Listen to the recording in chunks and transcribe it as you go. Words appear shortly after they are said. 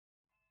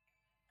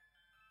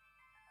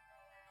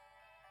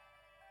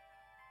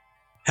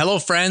Hello,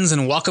 friends,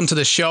 and welcome to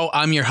the show.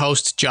 I'm your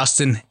host,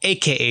 Justin,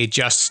 aka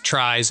Just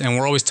Tries, and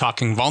we're always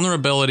talking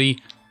vulnerability,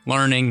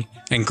 learning,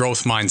 and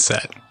growth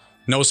mindset.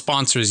 No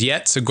sponsors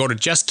yet, so go to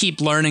Just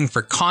Keep Learning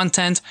for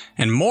content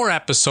and more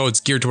episodes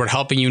geared toward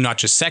helping you not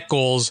just set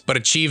goals, but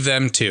achieve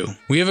them too.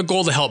 We have a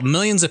goal to help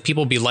millions of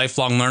people be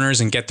lifelong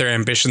learners and get their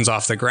ambitions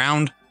off the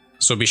ground,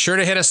 so be sure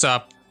to hit us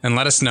up and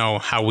let us know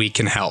how we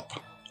can help.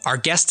 Our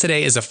guest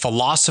today is a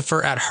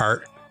philosopher at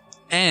heart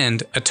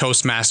and a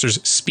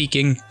Toastmasters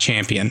speaking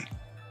champion.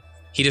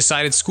 He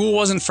decided school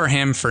wasn't for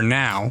him for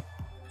now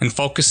and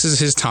focuses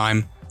his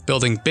time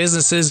building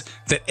businesses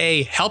that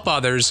A, help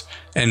others,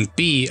 and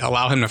B,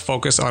 allow him to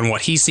focus on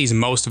what he sees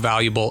most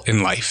valuable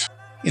in life.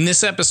 In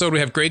this episode, we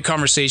have great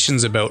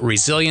conversations about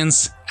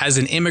resilience. As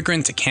an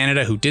immigrant to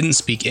Canada who didn't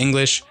speak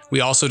English, we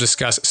also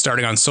discuss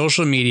starting on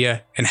social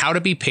media and how to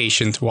be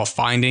patient while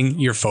finding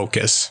your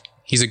focus.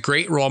 He's a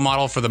great role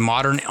model for the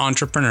modern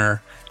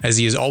entrepreneur as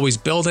he is always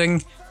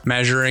building,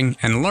 measuring,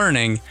 and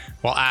learning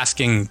while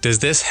asking, does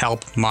this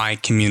help my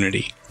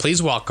community?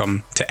 Please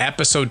welcome to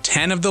episode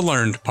 10 of the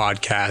Learned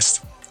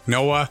podcast,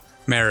 Noah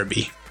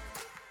Merriby.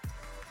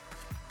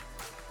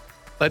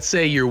 Let's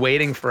say you're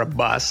waiting for a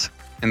bus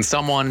and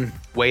someone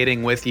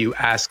waiting with you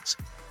asks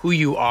who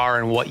you are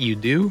and what you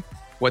do.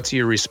 What's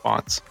your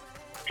response?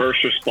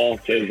 First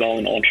response is I'm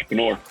an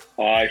entrepreneur.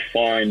 I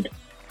find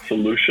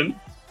solutions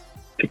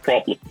to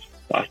problems.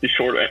 That's the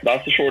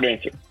short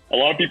answer. A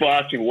lot of people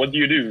ask me, what do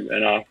you do?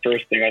 And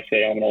first thing I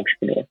say, I'm an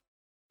entrepreneur.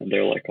 And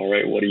they're like, all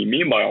right, what do you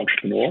mean by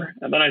entrepreneur?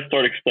 And then I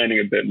start explaining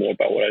a bit more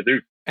about what I do.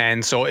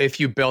 And so if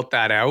you built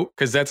that out,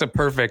 because that's a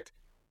perfect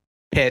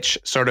pitch,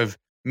 sort of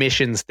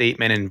mission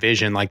statement and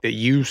vision, like that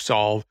you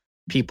solve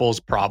people's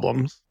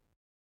problems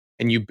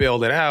and you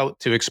build it out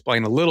to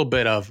explain a little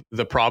bit of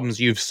the problems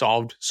you've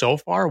solved so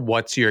far.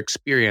 What's your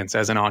experience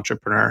as an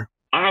entrepreneur?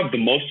 I have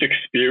the most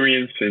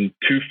experience in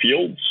two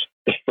fields.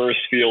 The first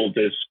field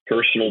is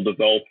personal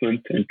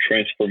development and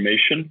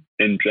transformation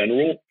in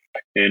general,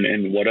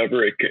 and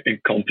whatever it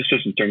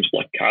encompasses in terms of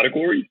like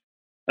categories.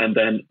 And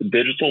then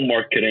digital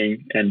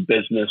marketing and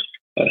business,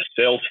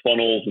 sales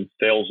funnels and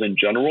sales in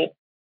general.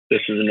 This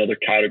is another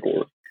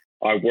category.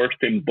 I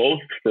worked in both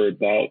for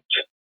about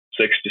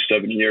 6 to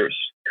 7 years.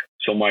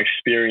 So my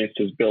experience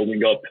is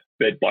building up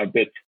bit by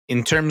bit.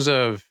 In terms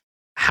of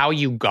how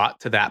you got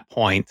to that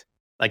point,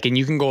 like, and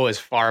you can go as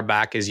far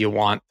back as you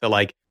want to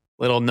like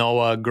little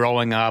Noah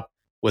growing up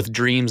with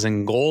dreams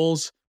and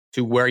goals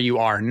to where you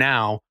are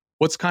now.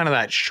 What's kind of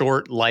that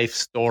short life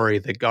story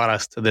that got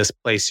us to this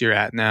place you're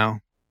at now?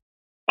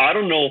 I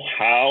don't know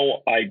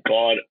how I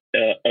got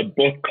a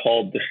book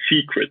called The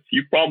Secret.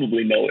 You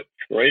probably know it,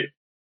 right?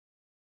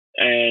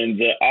 And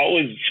I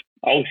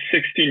was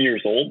 16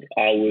 years old.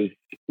 I was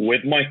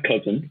with my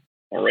cousin,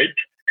 all right?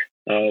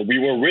 We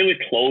were really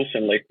close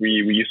and like we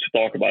used to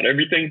talk about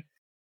everything.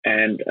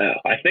 And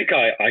I think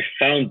I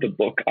found the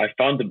book. I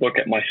found the book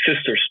at my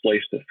sister's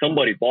place. That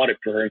somebody bought it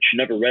for her and she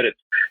never read it.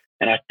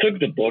 And I took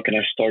the book and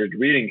I started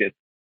reading it.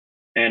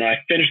 And I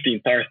finished the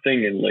entire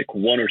thing in like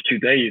 1 or 2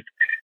 days.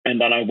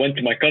 And then I went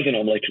to my cousin.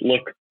 I'm like,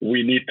 look,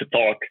 we need to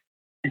talk.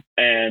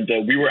 And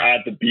we were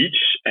at the beach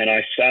and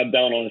I sat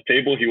down on the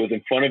table. He was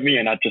in front of me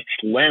and I just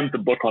slammed the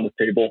book on the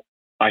table.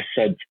 I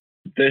said,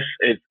 this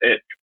is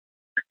it.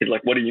 He's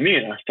like, what do you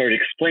mean? I started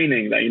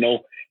explaining that,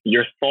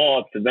 your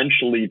thoughts,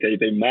 eventually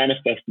they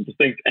manifest into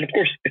things. And of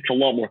course, it's a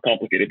lot more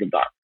complicated than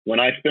that. When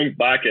I think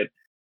back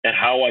at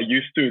how I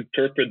used to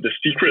interpret The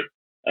Secret,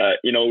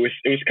 it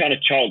was kind of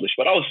childish,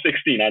 but I was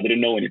 16. I didn't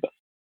know any better.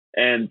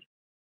 And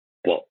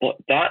but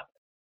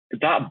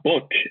that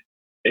book,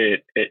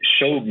 it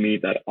showed me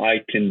that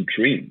I can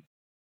dream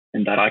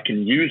and that I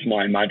can use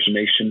my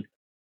imagination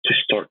to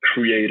start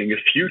creating a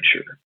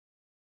future.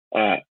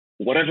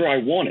 Whatever I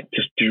wanted,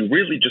 to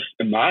really just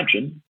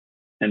imagine,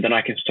 and then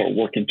I can start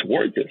working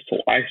towards it. So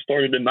I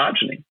started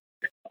imagining.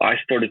 I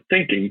started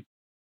thinking,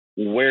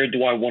 where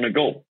do I want to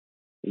go?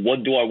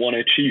 What do I want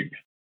to achieve?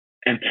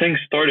 And things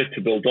started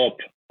to build up.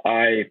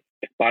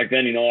 Back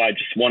then, I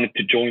just wanted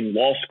to join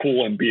law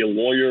school and be a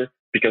lawyer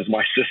because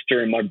my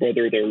sister and my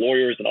brother, they're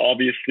lawyers. And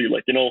obviously,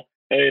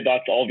 hey,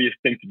 that's the obvious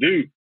thing to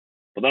do.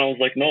 But then I was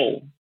like,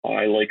 no,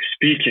 I like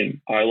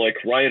speaking. I like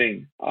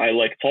writing. I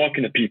like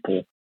talking to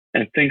people.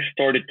 And things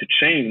started to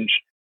change.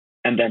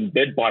 And then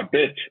bit by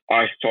bit,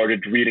 I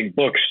started reading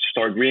books,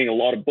 started reading a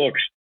lot of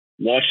books,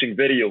 watching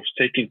videos,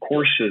 taking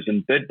courses.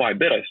 And bit by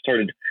bit, I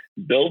started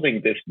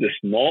building this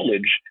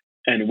knowledge.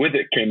 And with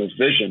it came a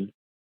vision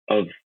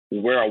of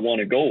where I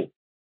want to go.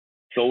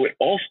 So it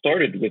all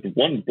started with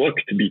one book,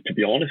 to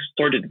be honest,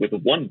 started with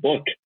one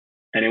book.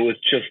 And it was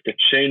just a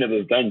chain of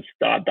events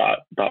that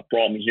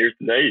brought me here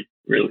today,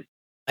 really.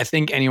 I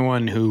think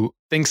anyone who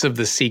thinks of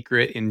The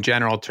Secret in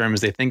general terms,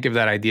 they think of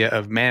that idea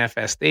of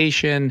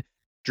manifestation,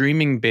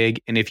 dreaming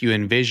big, and if you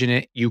envision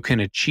it, you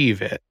can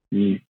achieve it.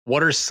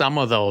 What are some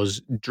of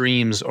those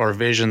dreams or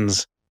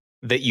visions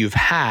that you've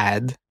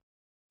had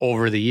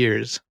over the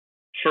years?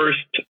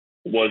 First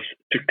was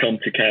to come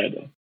to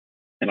Canada,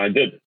 and I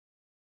did.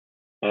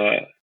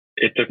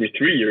 It took me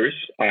 3 years.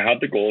 I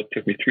had the goal. It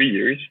took me 3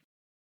 years.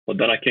 But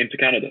then I came to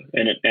Canada,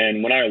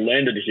 and when I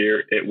landed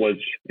here, it was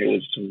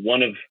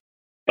one of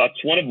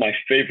my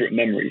favorite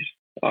memories.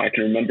 I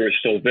can remember it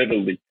so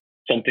vividly.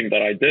 Something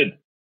that I did.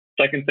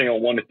 Second thing I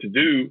wanted to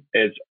do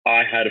is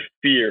I had a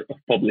fear of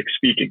public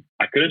speaking.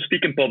 I couldn't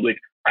speak in public.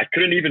 I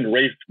couldn't even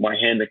raise my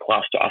hand in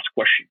class to ask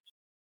questions,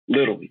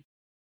 literally.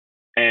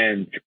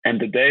 And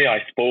the day I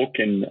spoke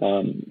in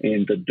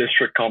the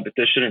district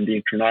competition and the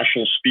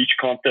international speech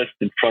contest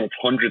in front of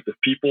hundreds of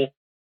people,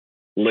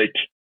 like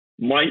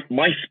my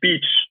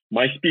speech,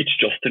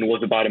 Justin,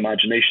 was about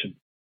imagination.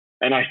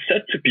 And I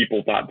said to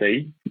people that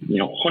day,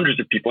 hundreds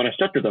of people, and I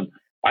said to them,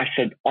 I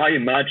said, I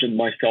imagined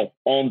myself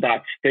on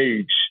that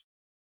stage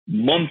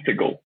months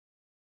ago.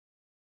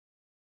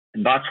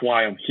 And that's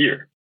why I'm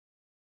here.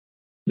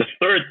 The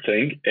third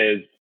thing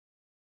is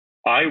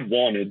I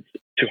wanted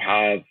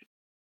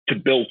to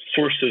build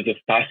sources of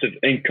passive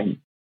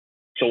income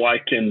so I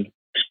can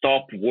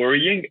stop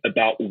worrying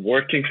about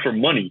working for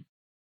money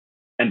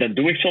and then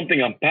doing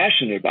something I'm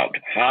passionate about,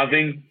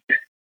 having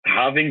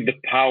the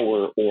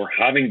power or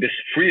having this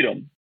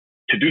freedom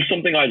to do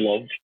something I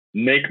love,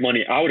 make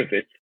money out of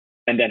it,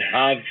 and then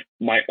have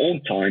my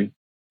own time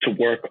to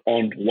work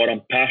on what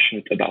I'm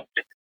passionate about.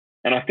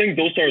 And I think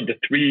those are the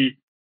three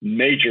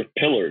major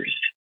pillars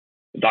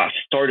that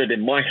started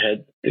in my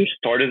head. They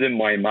started in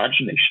my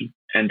imagination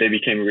and they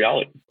became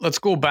reality. Let's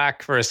go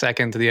back for a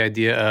second to the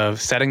idea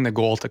of setting the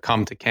goal to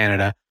come to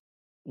Canada.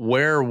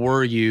 Where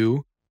were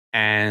you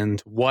and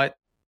what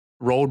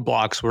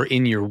roadblocks were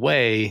in your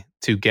way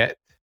to get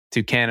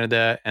to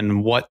Canada,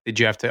 and what did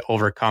you have to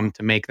overcome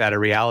to make that a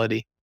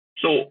reality?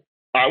 So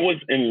I was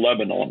in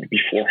Lebanon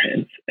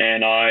beforehand,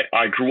 and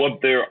I grew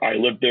up there. I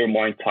lived there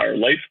my entire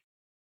life.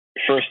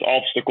 First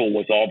obstacle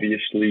was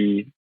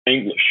obviously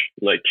English.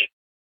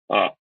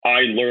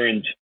 I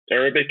learned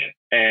Arabic,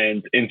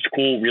 and in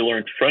school we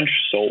learned French.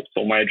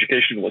 So my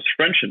education was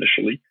French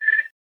initially,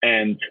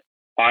 and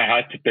I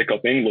had to pick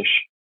up English.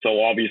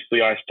 So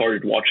obviously I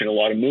started watching a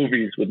lot of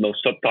movies with no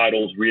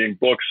subtitles, reading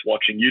books,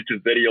 watching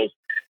YouTube videos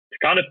to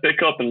kind of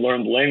pick up and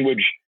learn the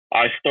language.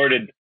 I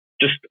started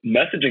just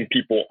messaging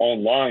people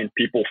online,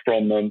 people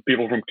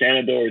from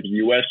Canada or the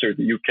US or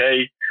the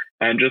UK,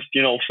 and just,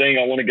 saying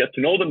I want to get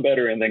to know them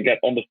better and then get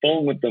on the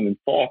phone with them and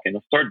talk, and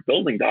I started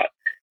building that.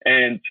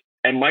 And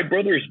my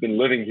brother has been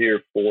living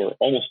here for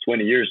almost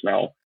 20 years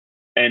now,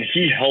 and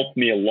he helped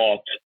me a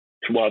lot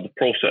throughout the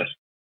process.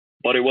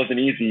 But it wasn't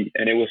easy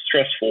and it was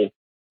stressful.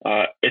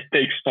 It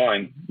takes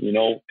time,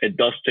 it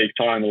does take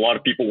time. A lot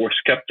of people were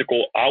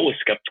skeptical. I was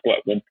skeptical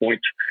at one point,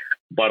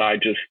 but I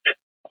just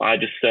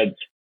said,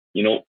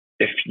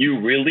 if you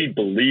really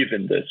believe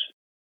in this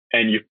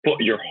and you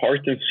put your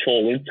heart and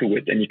soul into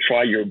it and you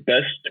try your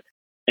best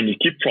and you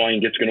keep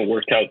trying, it's going to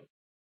work out.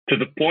 To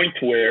the point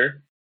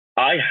where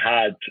I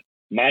had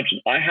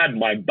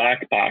my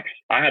backpacks.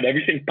 I had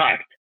everything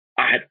packed.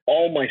 I had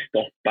all my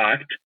stuff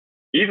packed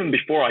even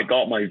before I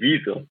got my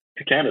visa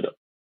to Canada.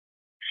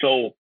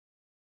 So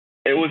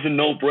it was a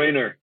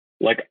no-brainer.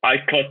 I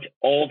cut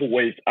all the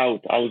ways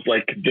out. I was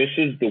like, this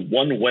is the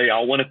one way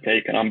I want to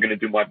take, and I'm going to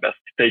do my best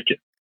to take it.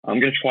 I'm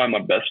going to try my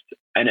best.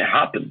 And it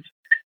happened.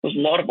 There's a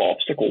lot of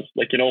obstacles.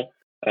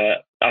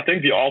 I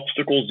think the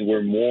obstacles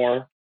were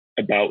more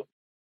about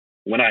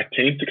when I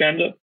came to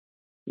Canada,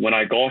 when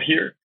I got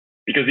here,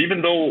 because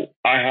even though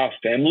I have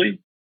family,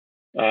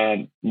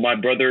 my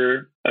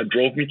brother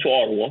drove me to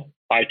Ottawa.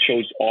 I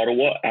chose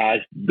Ottawa as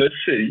the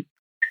city,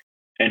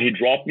 and he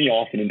dropped me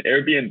off in an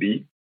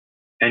Airbnb.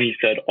 And he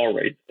said, all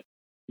right,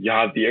 you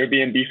have the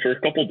Airbnb for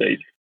a couple of days,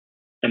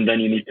 and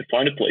then you need to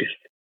find a place.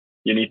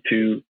 You need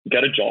to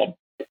get a job.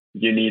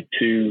 You need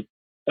to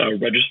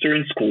register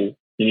in school.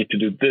 You need to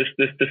do this,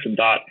 and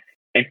that.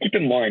 And keep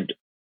in mind,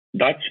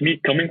 that's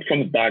me coming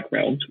from a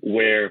background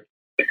where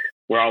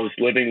I was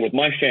living with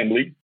my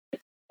family.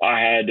 I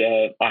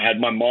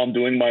had my mom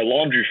doing my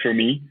laundry for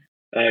me,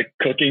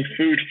 cooking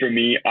food for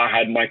me. I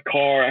had my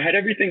car. I had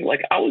everything.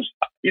 I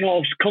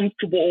was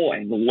comfortable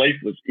and the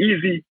life was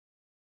easy.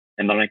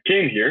 And then I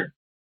came here,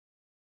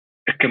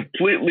 a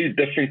completely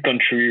different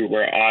country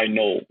where I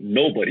know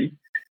nobody.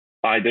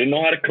 I didn't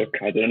know how to cook.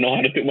 I didn't know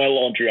how to do my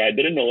laundry. I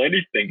didn't know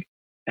anything.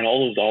 And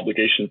all those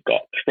obligations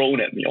got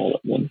thrown at me all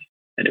at once.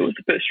 And it was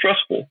a bit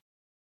stressful,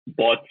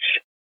 but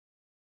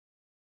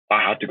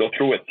I had to go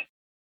through it.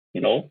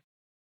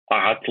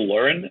 I had to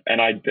learn,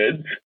 and I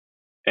did.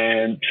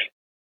 And,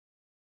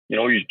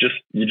 you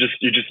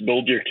just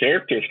build your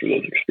character through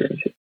those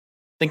experiences.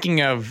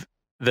 Thinking of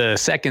the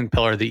second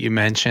pillar that you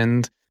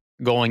mentioned,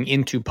 going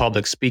into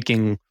public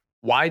speaking,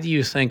 why do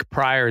you think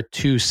prior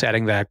to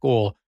setting that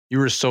goal, you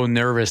were so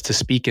nervous to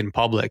speak in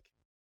public?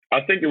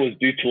 I think it was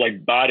due to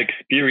bad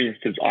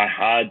experiences I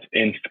had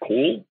in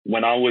school.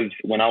 When I was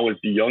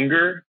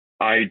younger,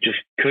 I just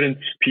couldn't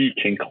speak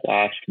in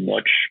class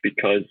much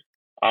because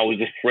I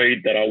was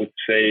afraid that I would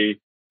say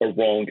a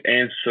wrong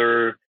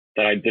answer,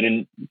 that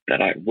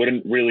I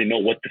wouldn't really know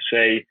what to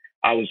say.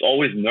 I was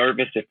always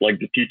nervous if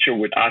the teacher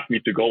would ask me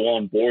to go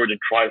on board and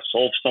try to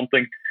solve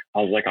something. I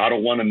was like, I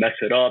don't want to mess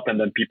it up. And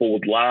then people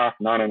would laugh,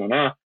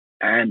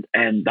 And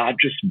that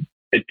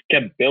it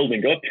kept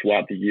building up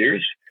throughout the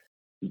years.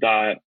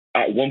 that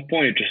at one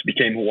point it just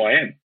became who I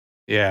am.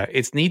 Yeah,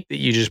 it's neat that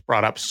you just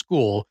brought up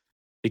school,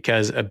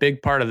 because a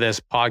big part of this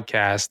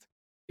podcast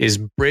is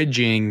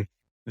bridging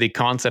the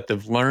concept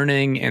of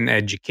learning and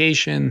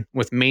education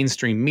with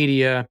mainstream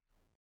media,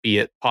 be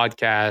it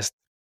podcast,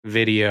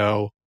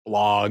 video,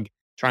 blog,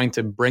 trying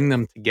to bring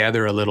them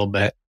together a little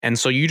bit. And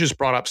so you just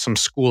brought up some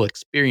school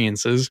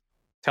experiences.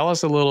 Tell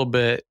us a little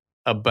bit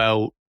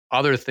about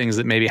other things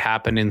that maybe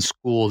happened in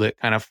school that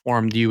kind of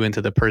formed you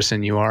into the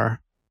person you are.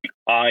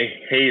 I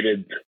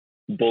hated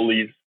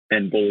bullies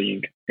and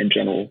bullying in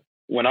general.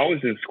 When I was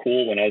in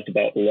school, when I was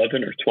about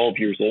 11 or 12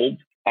 years old,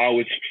 I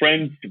was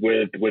friends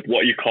with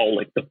what you call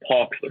like the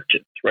popular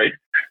kids, right?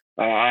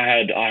 I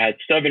had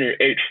 7 or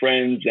 8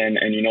 friends, and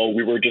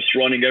we were just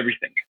running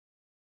everything.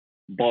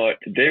 But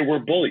they were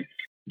bullies.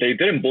 They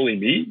didn't bully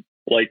me.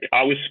 Like,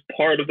 I was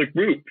part of the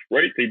group,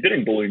 right? They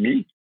didn't bully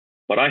me,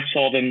 but I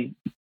saw them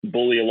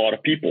bully a lot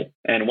of people.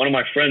 And one of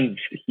my friends,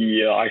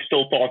 I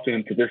still talk to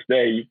him to this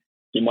day.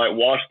 He might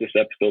watch this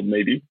episode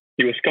maybe.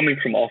 He was coming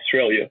from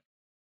Australia.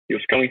 He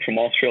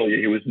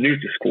was new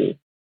to school,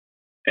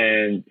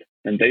 and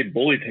they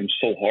bullied him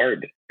so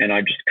hard, and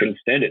I just couldn't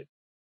stand it.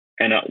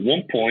 And at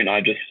one point,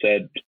 I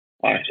said,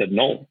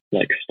 no,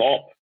 like,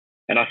 stop.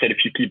 And I said, if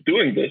you keep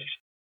doing this,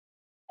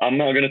 I'm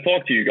not going to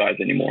talk to you guys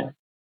anymore.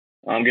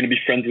 I'm going to be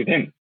friends with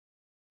him.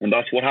 And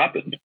that's what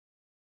happened.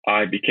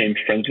 I became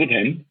friends with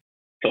him.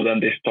 So then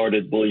they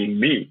started bullying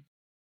me.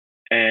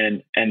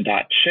 And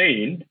that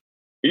chain,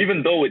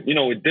 even though it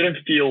didn't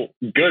feel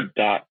good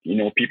that,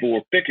 people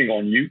were picking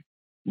on you,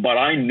 but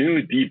I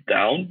knew deep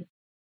down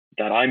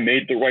that I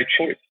made the right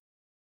choice.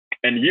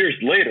 And years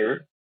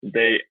later,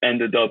 they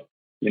ended up,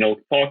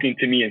 talking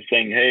to me and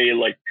saying, hey,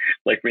 like,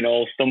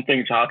 some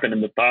things happened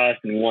in the past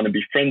and we want to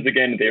be friends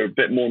again. They were a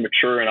bit more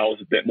mature and I was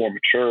a bit more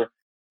mature,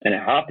 and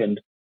it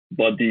happened.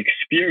 But the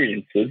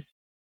experiences,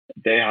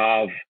 they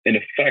have an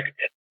effect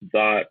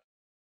that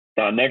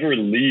never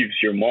leaves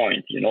your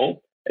mind,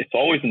 It's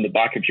always in the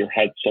back of your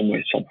head some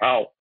way,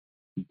 somehow,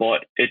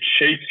 but it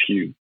shapes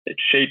you.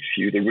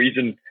 The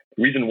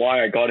reason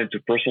why I got into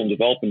personal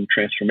development and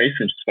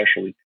transformation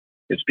especially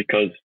is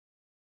because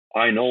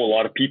I know a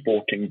lot of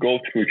people can go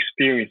through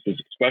experiences,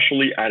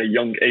 especially at a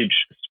young age,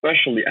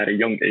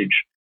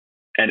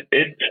 and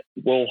it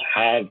will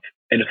have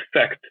an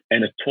effect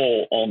and a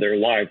toll on their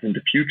lives in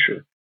the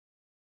future.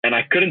 And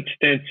I couldn't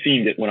stand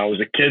seeing it when I was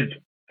a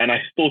kid, and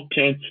I still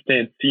can't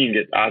stand seeing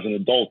it as an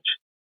adult.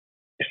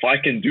 If I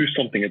can do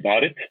something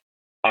about it,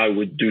 I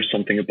would do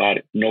something about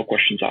it. No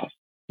questions asked,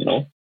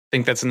 I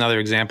think that's another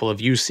example of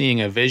you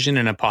seeing a vision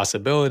and a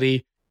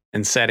possibility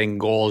and setting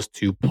goals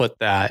to put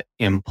that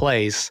in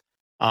place.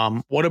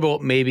 What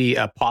about maybe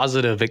a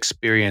positive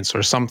experience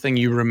or something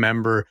you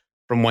remember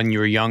from when you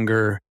were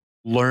younger,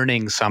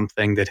 learning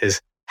something that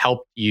has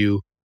helped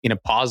you in a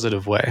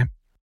positive way?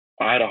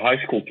 I had a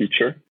high school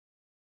teacher.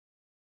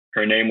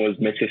 Her name was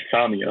Mrs.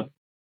 Samia,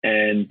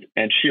 and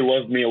she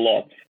loved me a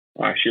lot.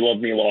 I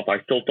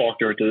still talk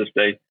to her to this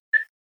day.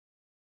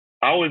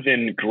 I was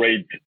in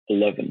grade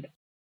 11,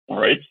 all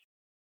right?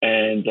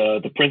 And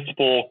the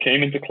principal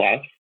came into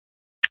class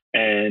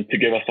and to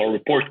give us our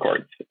report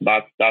cards.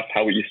 That's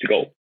how it used to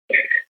go.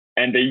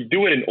 And they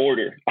do it in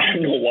order. I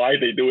don't know why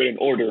they do it in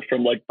order,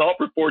 from like top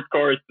report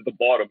cards to the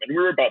bottom. And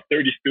we were about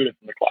 30 students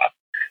in the class.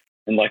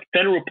 And like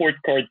 10 report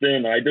cards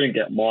in, I didn't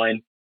get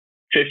mine.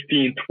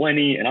 15,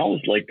 20, and I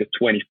was like the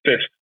 25th.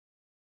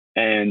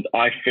 And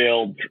I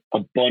failed a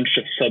bunch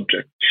of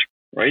subjects,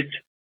 right?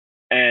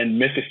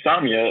 And Mrs.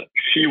 Samia,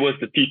 she was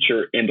the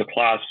teacher in the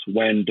class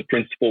when the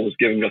principal was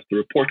giving us the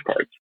report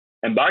cards.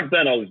 And back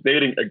then I was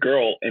dating a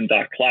girl in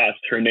that class.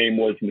 Her name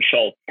was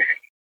Michelle.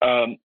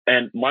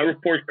 And my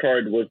report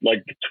card was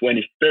like the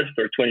 25th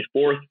or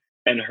 24th,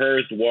 and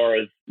hers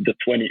was the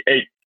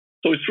 28th.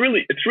 So it's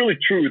really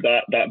true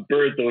that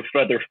birds of a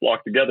feather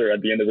flock together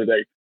at the end of the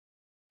day.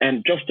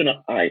 And Justin,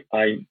 I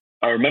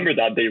remember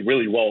that day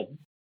really well.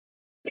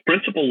 The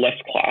principal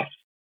left class,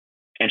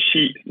 and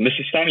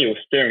Mrs. Samia was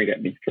staring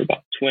at me for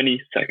about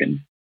 20 seconds.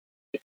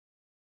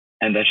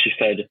 And then she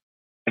said,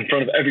 in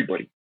front of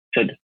everybody,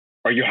 said,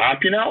 "Are you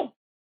happy now?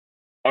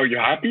 Are you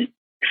happy?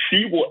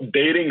 See what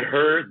dating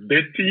her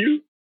did to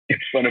you?" In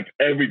front of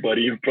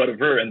everybody, in front of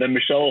her. And then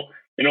Michelle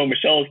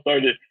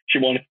started, she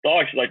wanted to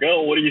talk. She's like,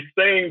 "Oh, what are you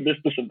saying? This,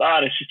 and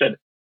that." And she said,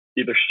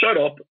 "Either shut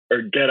up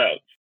or get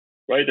out."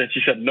 Right? And she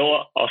said,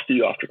 "Noah, I'll see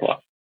you after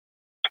class."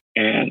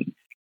 And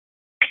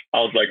I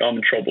was like, I'm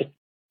in trouble.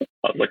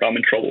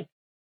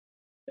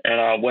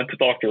 And I went to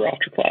talk to her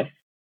after class.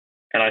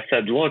 And I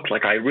said, "Look,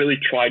 like, I really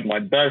tried my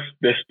best,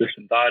 this,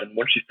 and that." And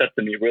what she said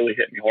to me really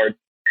hit me hard.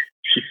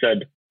 She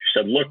said,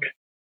 "Look,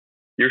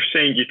 you're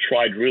saying you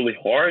tried really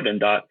hard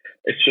and that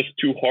it's just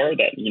too hard,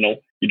 that,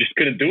 you just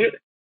couldn't do it.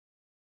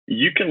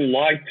 You can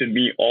lie to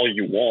me all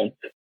you want,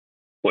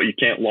 but you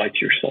can't lie to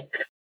yourself."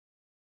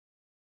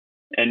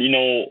 And,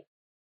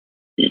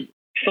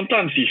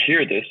 sometimes you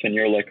hear this and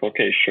you're like,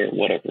 okay, sure,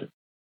 whatever.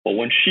 But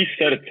when she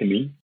said it to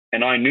me,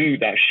 and I knew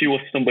that she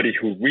was somebody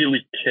who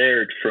really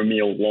cared for me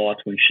a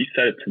lot, when she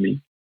said it to me,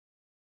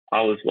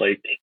 I was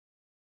like,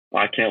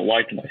 I can't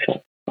lie to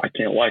myself. I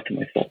can't lie to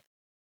myself.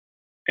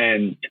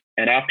 And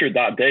after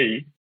that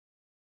day,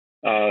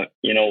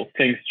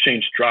 things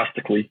changed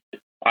drastically.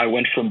 I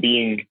went from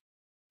being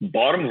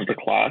bottom of the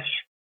class,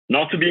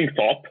 not to being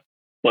top,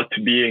 but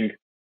to being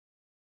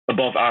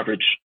above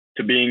average,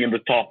 to being in the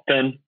top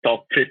 10,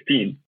 top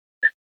 15.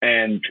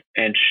 And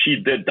she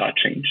did that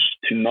change,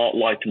 to not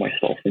lie to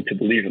myself and to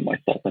believe in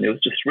myself. And it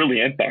was just really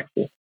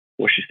impactful,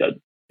 what she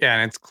said. Yeah,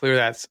 and it's clear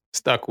that's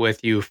stuck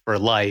with you for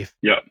life.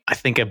 Yeah. I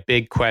think a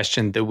big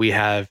question that we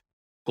have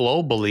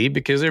globally,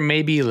 because there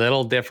may be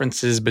little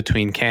differences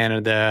between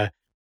Canada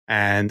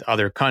and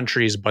other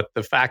countries, but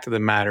the fact of the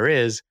matter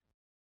is,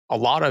 a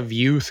lot of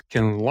youth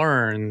can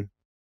learn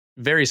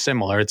very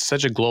similar. It's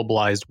such a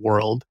globalized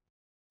world.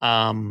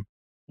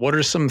 What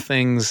are some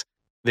things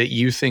that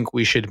you think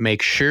we should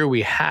make sure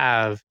we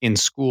have in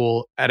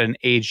school at an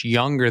age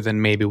younger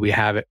than maybe we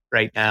have it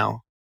right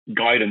now?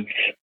 Guidance,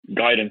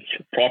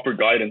 proper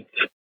guidance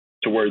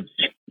towards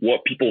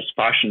what people's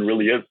passion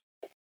really is.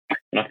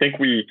 And I think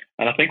we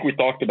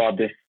talked about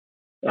this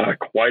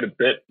quite a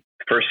bit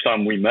first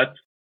time we met.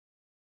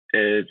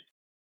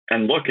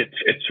 And look,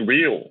 it's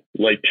real.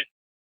 Like,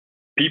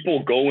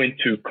 people go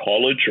into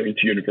college or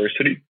into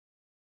university.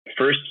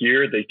 First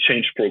year, they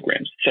change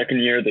programs.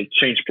 Second year, they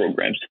change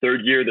programs.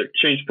 Third year, they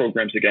change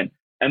programs again.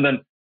 And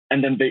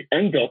then they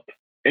end up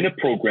in a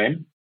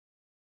program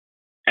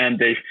and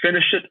they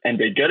finish it and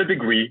they get a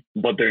degree,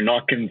 but they're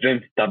not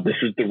convinced that this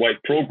is the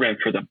right program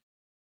for them.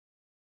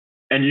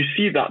 And you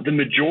see that the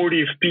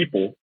majority of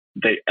people,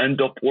 they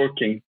end up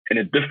working in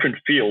a different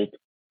field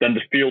than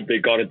the field they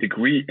got a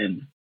degree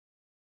in.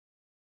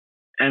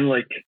 And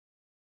like,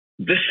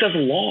 this says a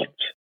lot.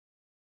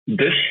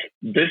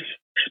 This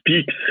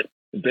speaks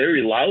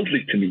very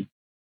loudly to me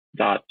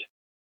that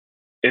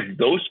if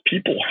those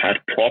people had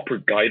proper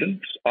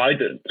guidance, I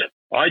didn't.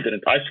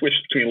 I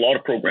switched between a lot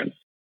of programs.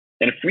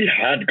 And if we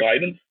had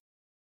guidance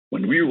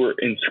when we were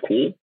in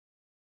school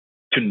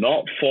to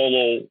not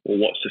follow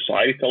what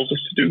society tells us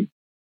to do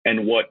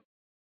and what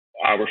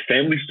our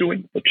family's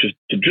doing, but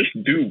to just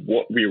do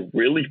what we're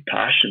really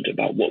passionate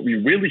about, what we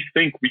really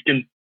think we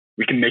can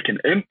make an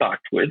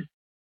impact with,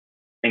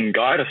 and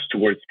guide us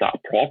towards that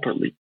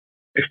properly.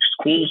 If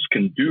schools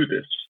can do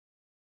this,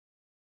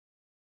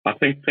 I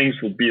think things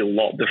will be a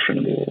lot different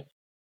in the world.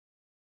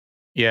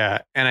 Yeah,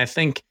 and I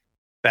think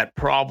that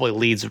probably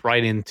leads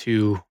right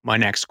into my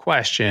next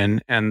question,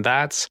 and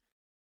that's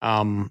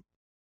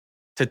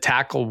to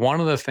tackle one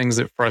of the things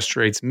that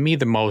frustrates me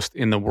the most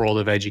in the world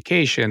of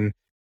education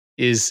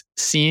is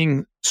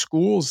seeing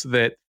schools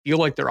that feel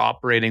like they're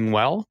operating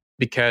well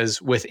because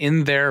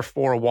within their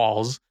four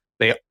walls,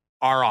 they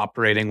are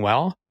operating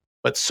well,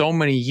 but so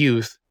many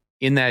youth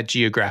in that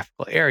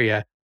geographical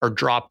area are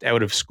dropped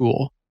out of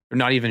school. They're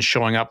not even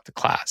showing up to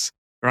class.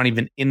 They're not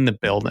even in the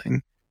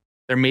building.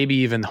 They're maybe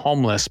even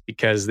homeless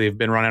because they've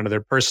been run out of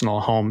their personal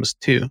homes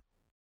too.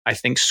 I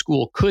think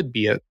school could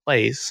be a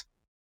place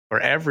for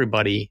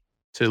everybody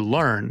to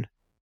learn.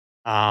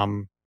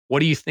 What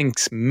do you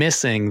think's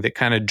missing that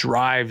kind of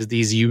drives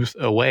these youth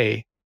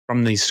away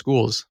from these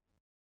schools?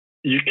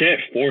 You can't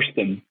force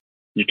them.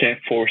 You can't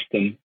force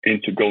them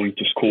into going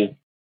to school.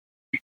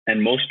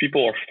 And most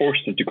people are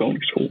forced into going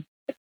to school.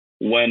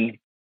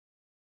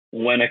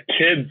 When a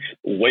kid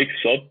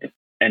wakes up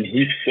and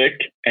he's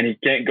sick and he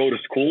can't go to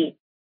school,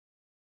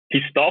 he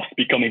stops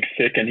becoming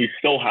sick and he's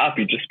so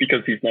happy just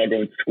because he's not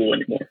going to school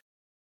anymore.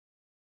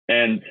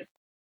 And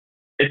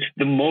it's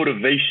the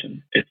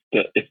motivation. It's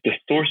the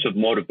source of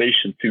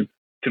motivation to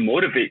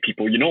motivate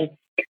people. You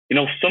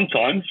know,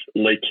 sometimes,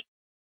 like,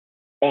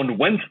 on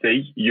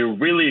Wednesday, you're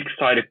really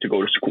excited to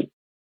go to school.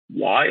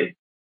 Why?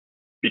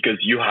 Because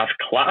you have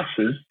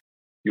classes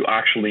you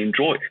actually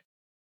enjoy.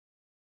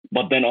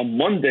 But then on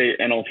Monday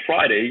and on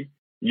Friday,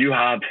 you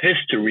have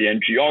history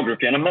and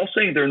geography. And I'm not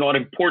saying they're not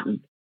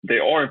important. They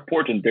are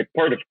important. They're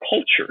part of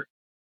culture.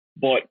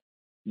 But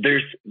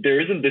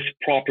there isn't this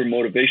proper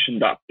motivation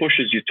that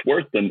pushes you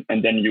towards them.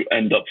 And then you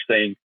end up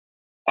saying,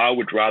 I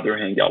would rather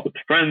hang out with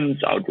friends.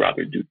 I would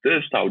rather do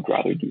this. I would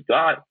rather do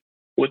that.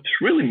 What's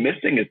really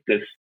missing is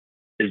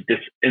this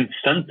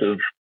incentive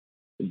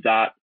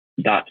that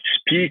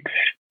speaks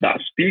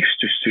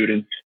to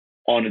students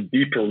on a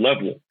deeper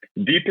level,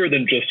 deeper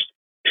than just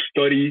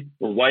study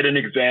or write an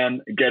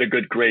exam, get a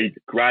good grade,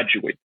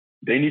 graduate.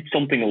 They need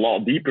something a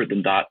lot deeper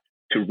than that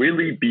to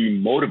really be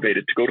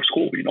motivated to go to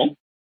school, you know?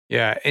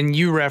 Yeah, and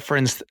you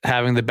referenced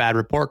having the bad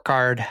report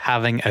card,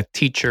 having a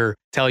teacher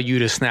tell you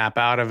to snap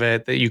out of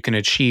it, that you can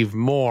achieve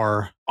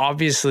more.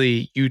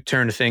 Obviously, you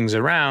turned things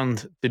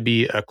around to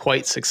be a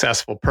quite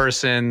successful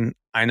person.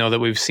 I know that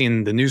we've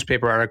seen the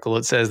newspaper article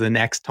that says the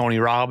next Tony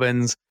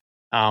Robbins,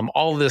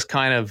 all of this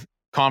kind of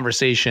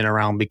conversation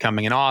around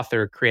becoming an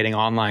author, creating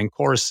online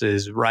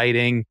courses,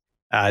 writing,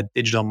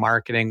 digital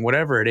marketing,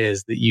 whatever it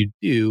is that you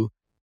do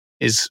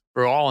is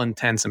for all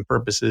intents and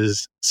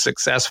purposes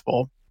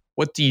successful.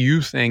 What do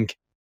you think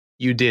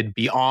you did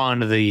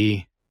beyond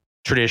the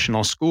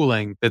traditional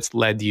schooling that's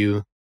led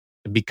you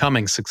to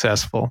becoming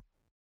successful?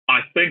 I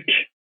think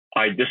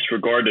I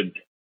disregarded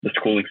the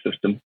schooling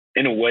system.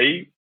 In a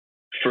way,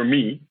 for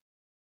me,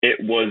 it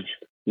was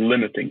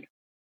limiting.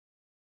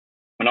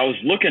 When I was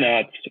looking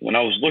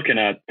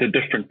at the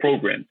different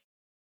programs,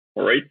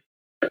 all right,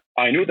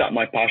 I knew that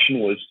my passion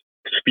was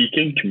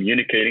speaking,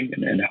 communicating,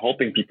 and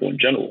helping people in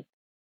general.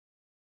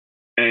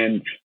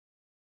 And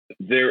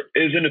there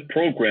isn't a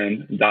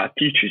program that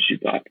teaches you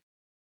that.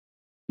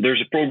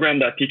 There's a program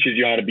that teaches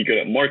you how to be good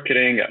at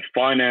marketing, at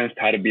finance,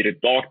 how to be a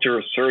doctor,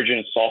 a surgeon,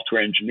 a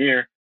software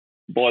engineer.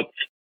 But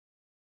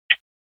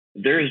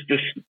there's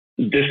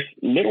this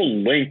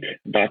little link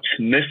that's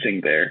missing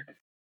there,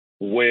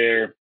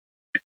 where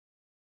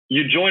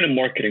you join a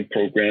marketing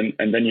program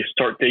and then you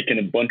start taking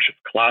a bunch of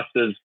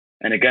classes.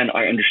 And again,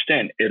 I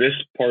understand it is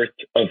part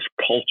of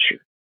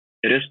culture.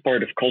 It is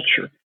part of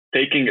culture.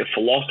 Taking a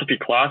philosophy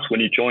class when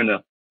you join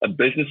a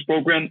business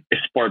program is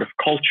part of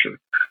culture.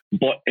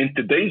 But in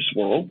today's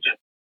world,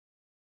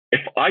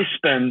 if I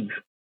spend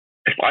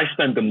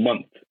a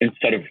month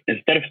instead of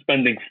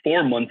spending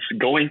 4 months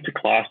going to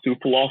class, to a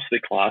philosophy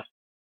class,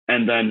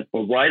 and then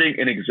writing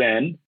an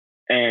exam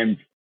and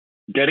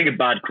getting a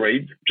bad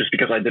grade just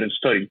because I didn't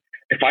study,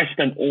 if I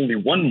spend only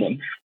 1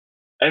 month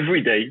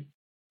every day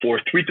for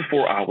 3 to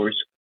 4 hours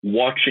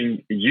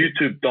watching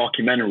YouTube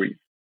documentaries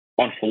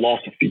on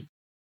philosophy,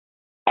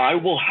 I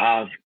will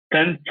have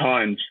 10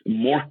 times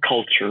more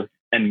culture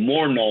and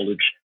more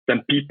knowledge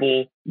than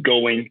people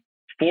going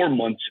 4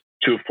 months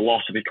to a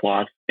philosophy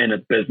class in a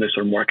business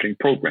or marketing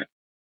program.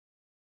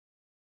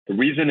 The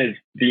reason is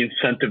the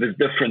incentive is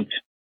different.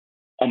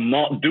 I'm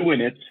not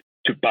doing it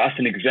to pass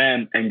an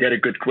exam and get a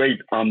good grade.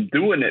 I'm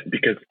doing it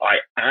because I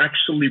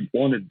actually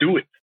want to do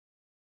it.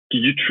 Do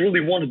you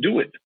truly want to do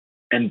it?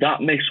 And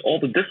that makes all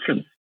the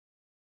difference.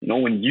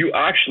 When you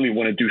actually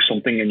want to do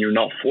something and you're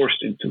not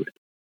forced into it.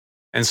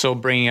 And so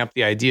bringing up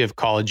the idea of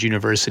college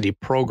university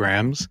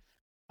programs,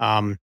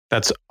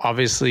 that's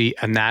obviously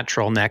a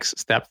natural next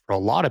step for a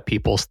lot of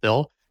people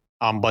still.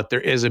 But there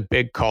is a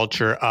big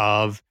culture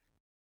of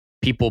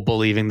people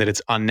believing that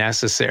it's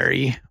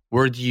unnecessary.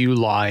 Where do you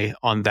lie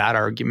on that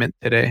argument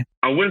today?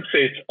 I wouldn't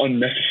say it's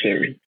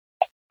unnecessary.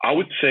 I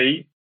would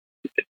say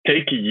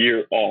take a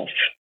year off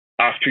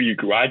after you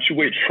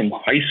graduate from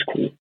high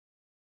school.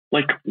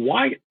 Like,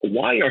 why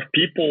are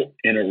people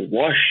in a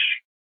rush?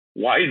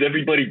 Why is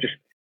everybody just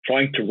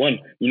trying to run?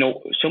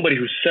 Somebody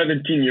who's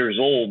 17 years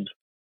old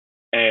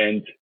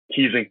and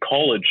he's in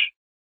college,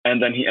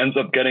 and then he ends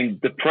up getting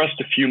depressed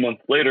a few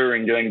months later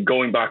and then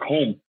going back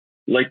home.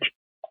 Like,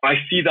 I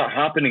see that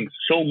happening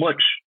so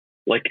much.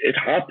 Like, it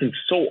happens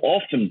so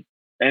often.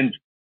 And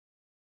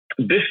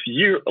this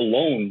year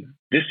alone,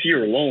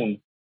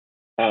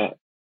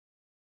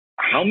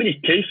 how many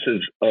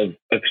cases of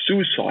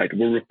suicide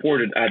were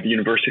reported at the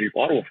University of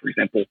Ottawa, for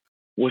example,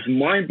 was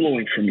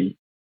mind-blowing for me.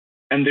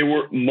 And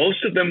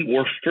most of them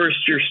were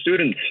first-year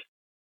students.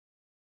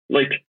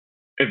 Like,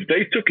 if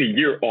they took a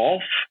year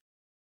off,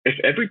 if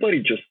everybody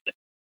just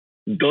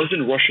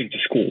doesn't rush into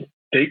school,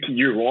 take a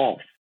year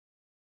off,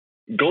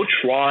 go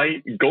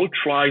try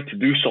to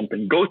do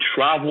something, go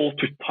travel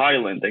to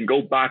Thailand and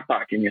go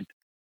backpacking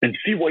and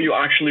see what you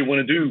actually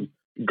want to do.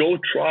 Go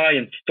try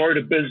and start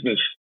a business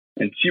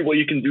and see what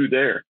you can do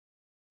there.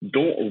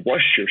 Don't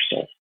rush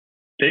yourself.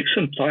 Take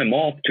some time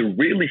off to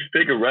really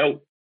figure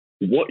out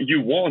what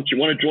you want. You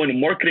want to join a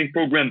marketing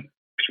program,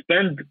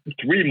 spend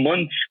 3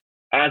 months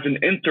as an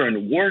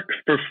intern, work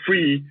for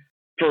free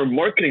for a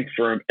marketing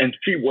firm and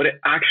see what it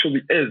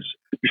actually is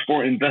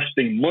before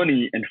investing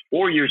money and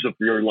 4 years of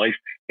your life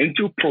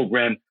into a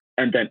program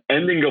and then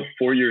ending up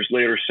 4 years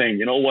later saying,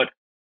 you know what,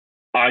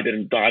 I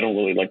don't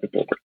really like the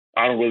program.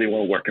 I don't really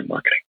want to work in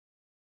marketing.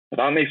 But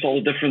that makes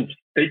all the difference.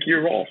 Take a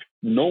year off.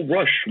 No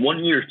rush.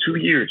 1 year, 2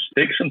 years.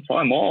 Take some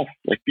time off.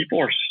 Like, people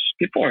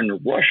are in a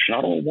rush.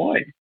 I don't know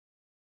why.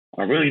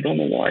 I really don't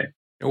know why.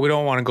 We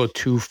don't want to go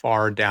too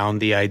far down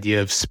the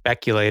idea of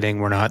speculating.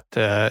 We're not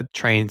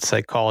trained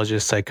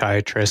psychologists,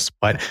 psychiatrists,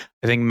 but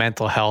I think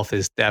mental health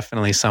is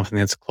definitely something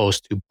that's close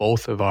to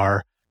both of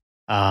our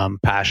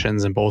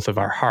passions and both of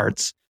our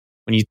hearts.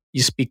 When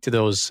you speak to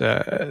those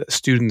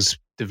students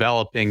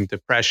developing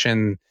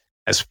depression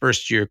as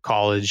first-year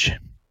college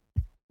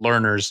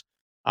learners,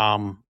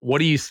 what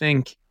do you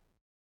think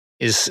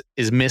is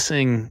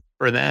missing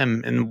for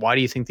them, and why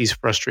do you think these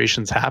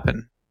frustrations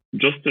happen?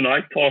 Justin,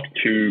 I talked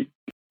to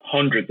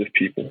hundreds of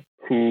people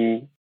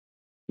who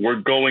were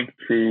going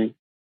through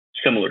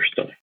similar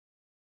stuff.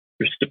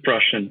 There's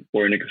depression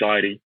or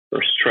anxiety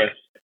or stress,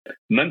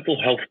 mental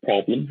health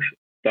problems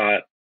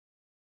that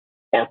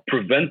are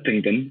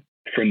preventing them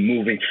from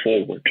moving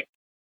forward.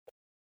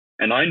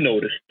 And I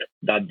noticed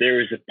that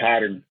there is a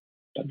pattern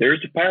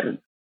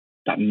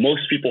that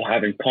most people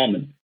have in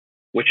common,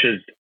 which is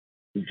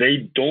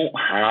they don't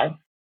have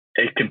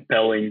a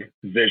compelling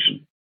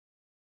vision.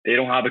 They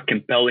don't have a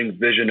compelling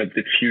vision of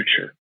the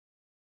future.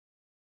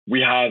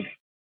 We have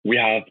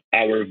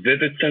our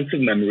vivid sense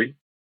of memory,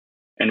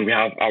 and we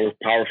have our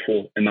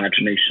powerful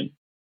imagination.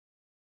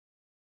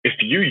 If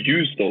you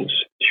use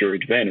those to your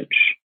advantage,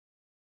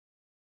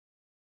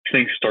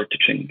 things start to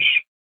change.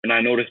 And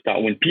I noticed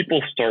that when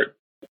people start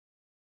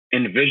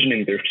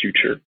envisioning their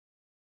future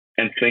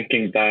and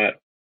thinking that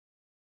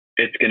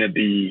it's going to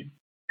be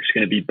It's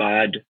going to be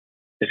bad.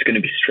 It's going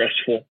to be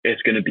stressful.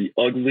 It's going to be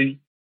ugly.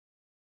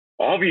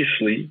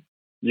 Obviously,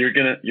 you're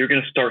going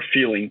to start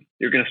feeling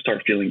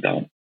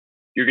down.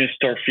 You're going to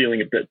start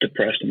feeling a bit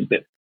depressed and a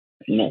bit,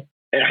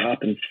 it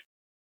happens.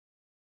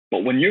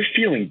 But when you're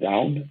feeling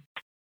down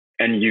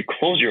and you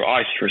close your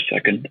eyes for a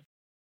second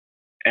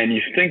and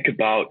you think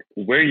about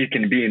where you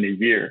can be in a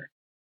year,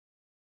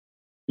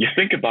 you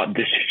think about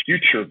this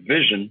future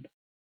vision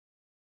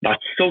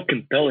that's so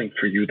compelling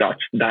for you,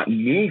 that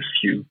moves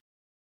you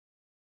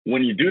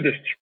when you do this.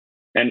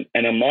 And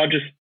I'm not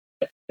just,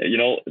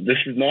 this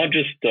is not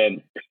just,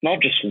 it's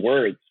not just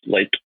words,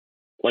 like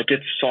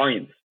it's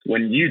science.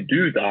 When you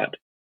do that,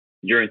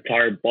 your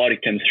entire body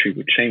chemistry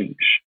would change.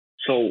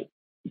 So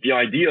the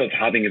idea of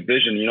having a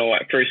vision,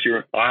 at first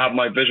I have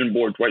my vision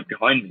board right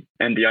behind me.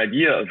 And the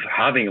idea of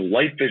having a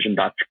life vision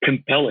that's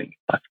compelling,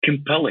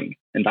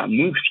 and that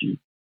moves you,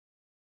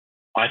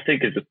 I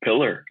think is a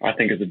pillar. I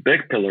think is a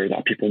big pillar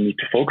that people need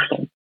to focus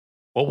on.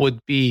 What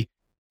would be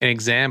an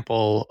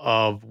example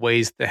of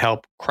ways to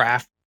help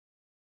craft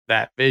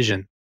that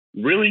vision?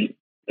 Really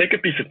take a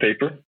piece of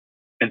paper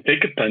and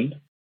take a pen,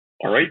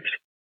 all right?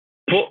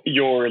 Put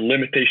your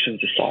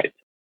limitations aside.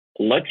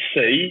 Let's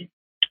say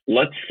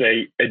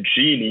a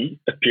genie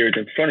appeared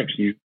in front of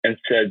you and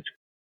said,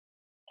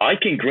 I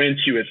can grant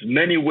you as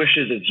many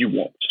wishes as you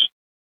want.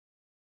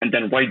 And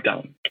then write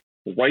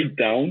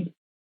down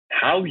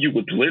how you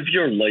would live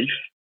your life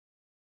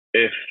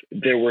if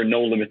there were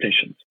no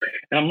limitations.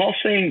 And I'm not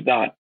saying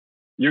that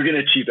you're going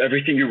to achieve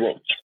everything you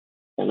wrote,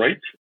 all right?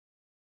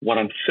 What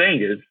I'm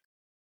saying is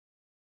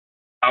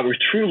our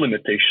true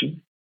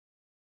limitation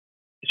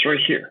is right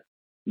here.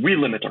 We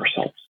limit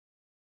ourselves.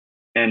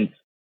 And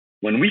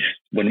when we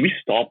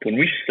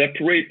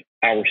separate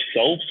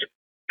ourselves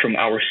from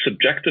our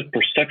subjective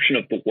perception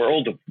of the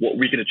world, of what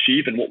we can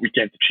achieve and what we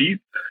can't achieve,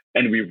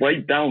 and we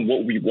write down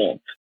what we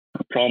want,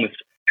 I promise,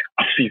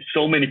 I've seen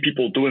so many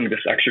people doing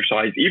this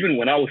exercise, even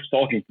when I was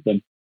talking to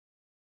them.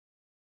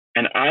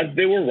 And as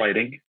they were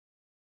writing,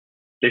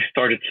 they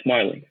started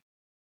smiling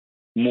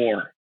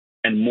more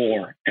and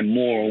more and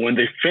more. When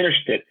they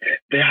finished it,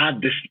 they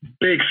had this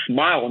big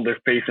smile on their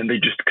face and they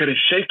just couldn't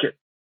shake it.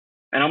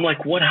 And I'm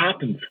like, what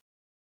happened?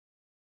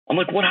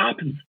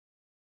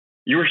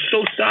 You were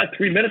so sad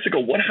 3 minutes ago.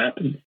 What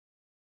happened?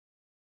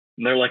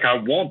 And they're like, I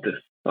want this.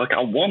 And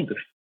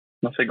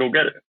I say, go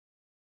get it.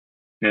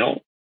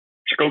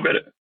 Just go get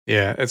it.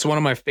 Yeah, it's one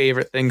of my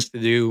favorite things to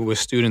do with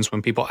students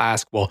when people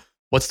ask, well,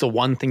 what's the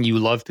one thing you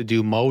love to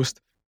do most?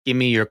 Give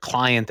me your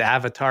client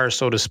avatar,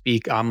 so to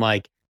speak. I'm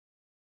like,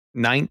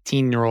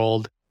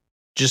 19-year-old,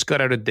 just got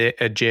out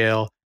of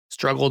jail,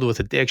 struggled with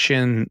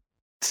addiction,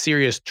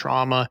 serious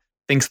trauma,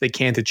 thinks they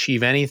can't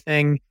achieve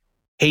anything,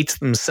 hates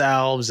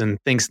themselves and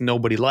thinks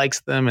nobody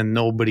likes them and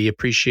nobody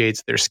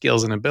appreciates their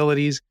skills and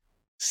abilities.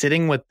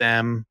 Sitting with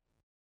them,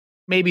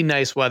 maybe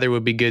nice weather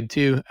would be good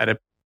too, at a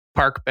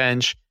park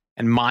bench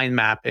and mind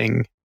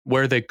mapping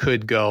where they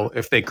could go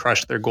if they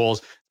crush their goals.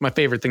 It's my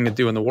favorite thing to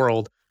do in the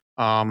world.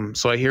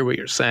 So I hear what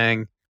you're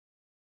saying.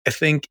 I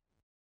think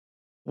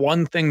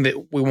one thing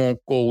that we won't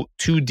go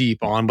too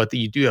deep on, but that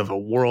you do have a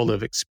world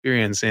of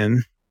experience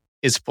in,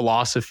 is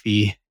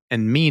philosophy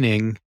and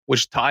meaning,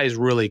 which ties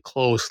really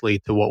closely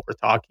to what we're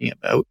talking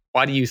about.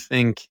 Why do you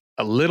think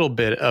a little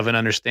bit of an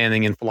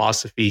understanding in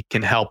philosophy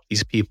can help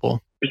these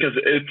people? Because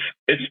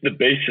it's the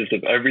basis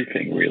of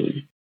everything,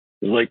 really.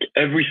 Like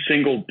every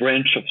single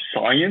branch of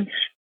science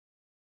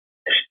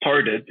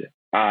started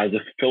as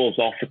a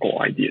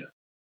philosophical idea,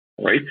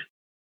 right?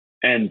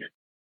 And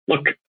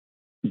look,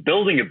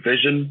 building a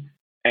vision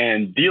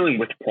and dealing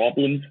with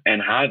problems and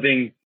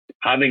having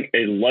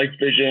a life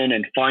vision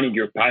and finding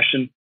your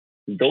passion,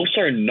 those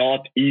are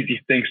not easy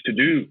things to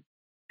do.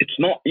 It's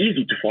not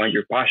easy to find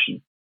your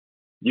passion.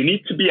 You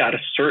need to be at a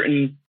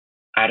certain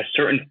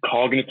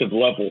cognitive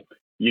level.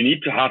 You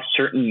need to have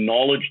certain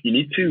knowledge. You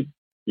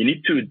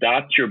need to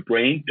adapt your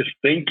brain to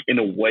think in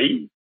a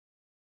way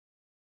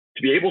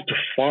to be able to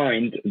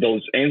find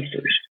those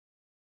answers.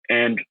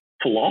 And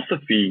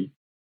philosophy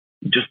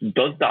just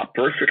does that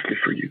perfectly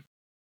for you,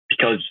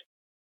 because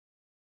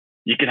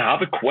you can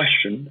have a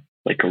question,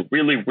 like a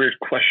really weird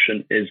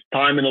question, is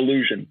time an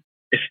illusion?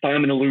 Is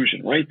time an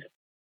illusion, right?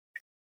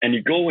 And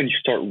you go and you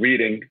start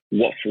reading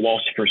what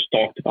philosophers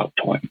talked about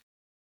time.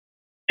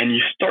 And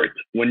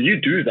when you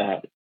do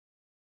that,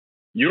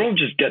 you don't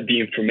just get the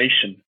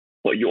information,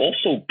 but you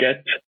also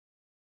get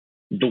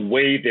the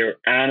way they're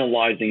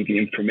analyzing the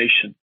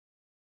information.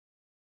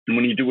 And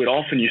when you do it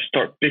often, you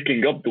start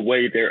picking up the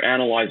way they're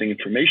analyzing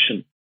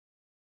information.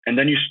 And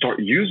then you start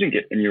using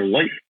it in your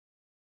life.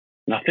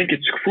 And I think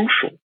it's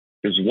crucial,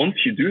 because once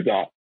you do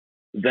that,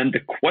 then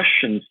the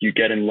questions you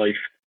get in life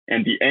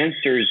and the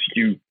answers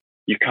you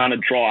kind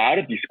of draw out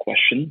of these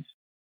questions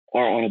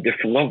are on a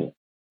different level.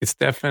 It's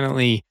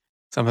definitely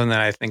something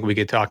that I think we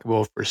could talk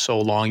about for so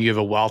long. You have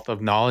a wealth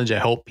of knowledge. I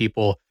hope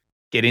people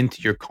get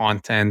into your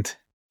content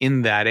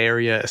in that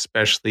area,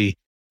 especially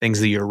things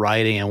that you're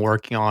writing and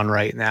working on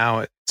right now.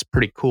 It's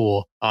pretty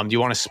cool. Do you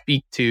want to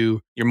speak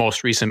to your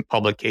most recent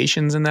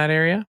publications in that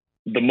area?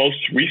 the most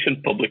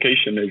recent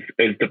publication is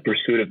The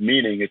Pursuit of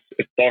Meaning. It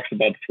talks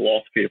about the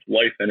philosophy of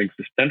life and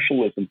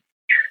existentialism.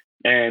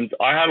 And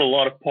I had a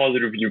lot of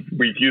positive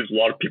reviews. A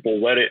lot of people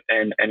read it,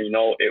 and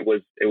it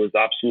was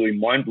absolutely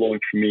mind blowing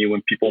for me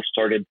when people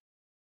started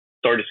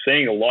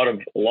saying a lot of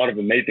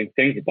amazing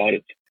things about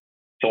it.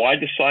 So I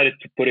decided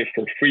to put it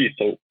for free.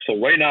 So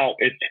right now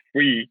it's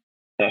free.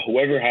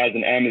 Whoever has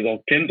an Amazon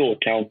Kindle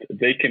account,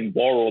 they can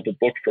borrow the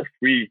book for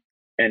free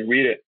and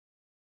read it.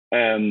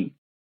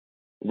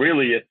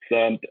 Really, it's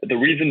the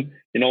reason,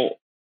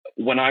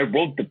 when I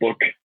wrote the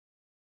book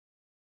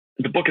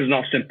is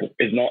not simple.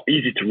 It's not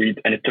easy to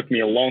read, and it took me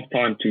a long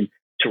time to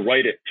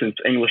write it since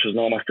English is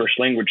not my first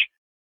language.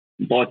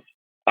 But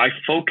I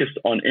focused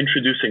on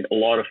introducing a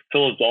lot of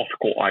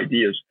philosophical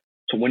ideas.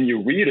 So when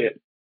you read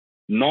it,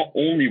 not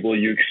only will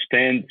you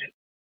expand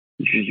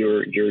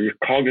your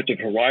cognitive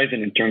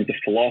horizon in terms of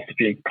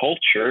philosophy and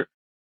culture,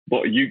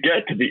 but you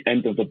get to the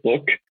end of the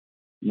book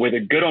with a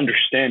good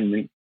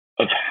understanding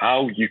of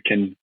how you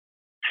can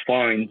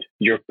find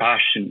your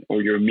passion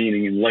or your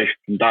meaning in life.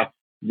 And that's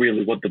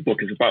really what the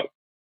book is about.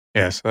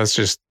 Yes, that's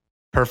just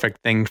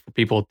perfect thing for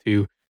people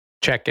to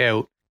check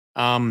out.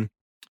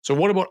 So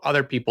what about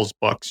other people's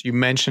books? You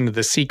mentioned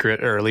The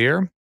Secret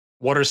earlier.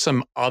 What are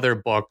some other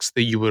books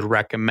that you would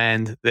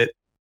recommend that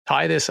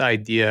tie this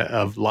idea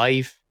of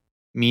life,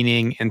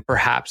 meaning, and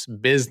perhaps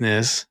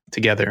business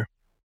together?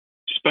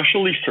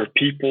 Especially for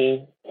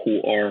people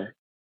who are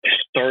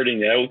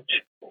starting out,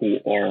 who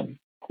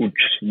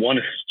just want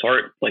to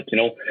start,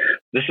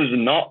 this is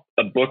not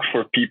a book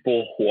for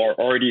people who are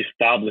already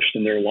established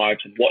in their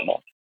lives and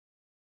whatnot.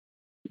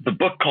 The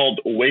book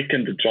called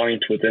Awaken the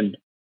Giant Within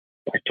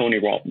by Tony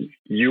Robbins.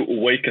 You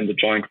Awaken the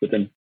Giant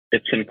Within.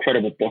 It's an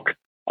incredible book.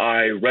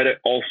 I read it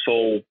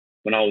also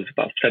when I was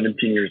about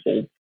 17 years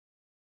old.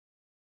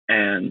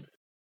 And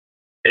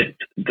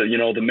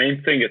the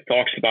main thing it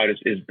talks about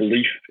is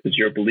belief, is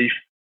your belief.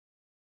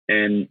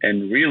 And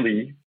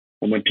really,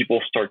 when people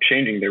start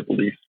changing their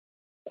beliefs,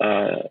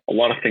 a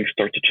lot of things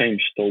start to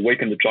change. So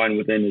Awaken the Giant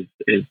Within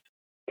is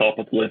top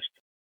of the list.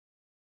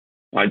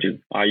 I do.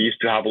 I used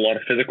to have a lot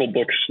of physical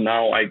books.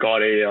 Now I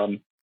got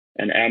an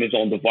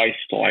Amazon device,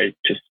 so I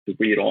just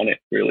read on it,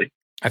 really.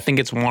 I think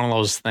it's one of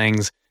those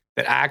things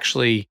that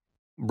actually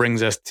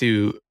brings us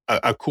to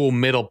a cool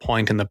middle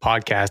point in the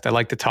podcast. I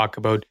like to talk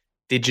about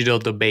digital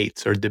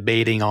debates or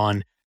debating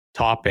on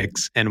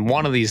topics. And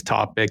one of these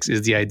topics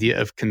is the idea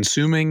of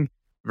consuming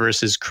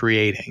versus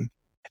creating.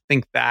 I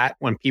think that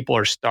when people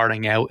are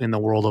starting out in the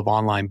world of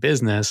online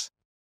business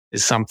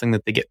is something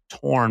that they get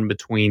torn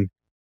between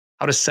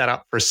how to set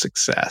up for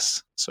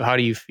success. So how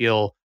do you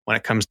feel when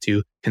it comes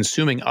to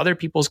consuming other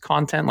people's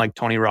content like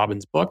Tony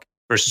Robbins' book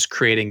versus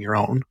creating your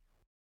own?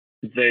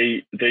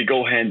 They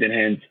go hand in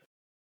hand.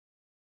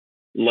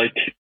 Life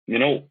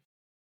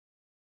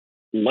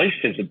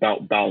is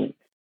about balance.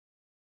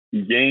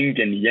 Yin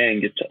and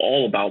yang, it's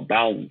all about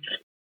balance.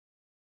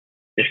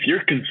 If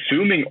you're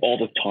consuming all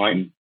the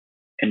time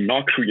and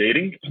not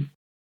creating,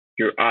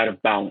 you're out of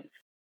balance.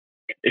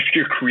 If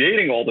you're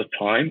creating all the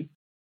time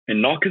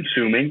and not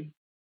consuming,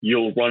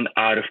 you'll run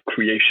out of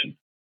creation.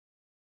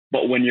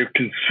 But when you're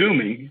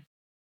consuming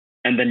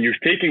and then you're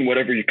taking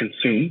whatever you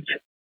consumed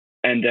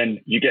and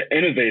then you get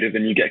innovative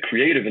and you get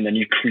creative and then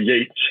you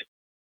create,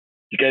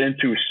 you get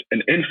into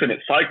an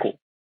infinite cycle.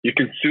 You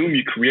consume,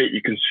 you create,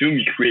 you consume,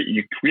 you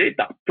create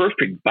that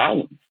perfect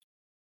balance.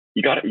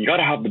 You got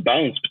to have the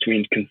balance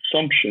between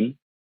consumption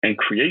and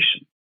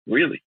creation,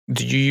 really.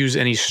 Do you use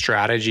any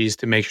strategies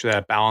to make sure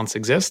that balance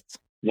exists?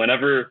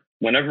 Whenever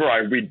I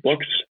read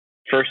books,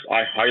 first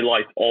I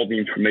highlight all the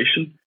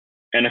information.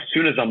 And as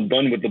soon as I'm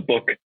done with the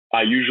book,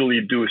 I usually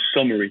do a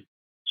summary.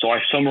 So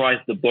I summarize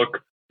the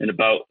book in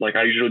about,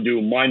 I usually do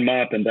a mind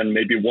map and then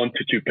maybe 1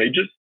 to 2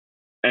 pages.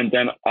 And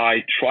then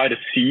I try to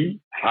see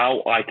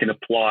how I can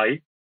apply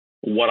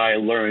what I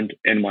learned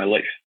in my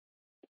life.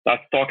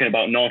 That's talking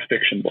about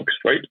nonfiction books,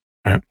 right?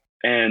 Right.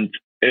 And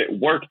it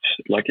worked.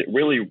 It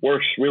really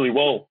works really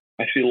well.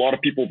 I see a lot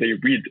of people, they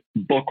read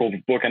book over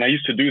book. And I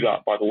used to do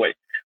that, by the way,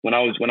 when I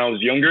was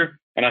younger,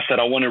 and I said,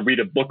 I want to read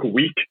a book a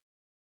week.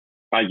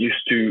 I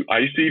used to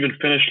even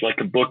finish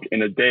a book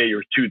in a day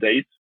or 2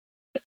 days.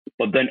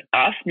 But then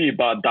ask me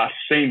about that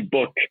same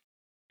book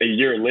a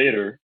year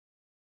later,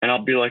 and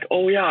I'll be like,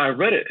 oh yeah, I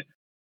read it.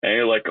 And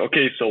you're like,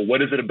 okay, so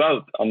what is it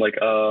about? I'm like,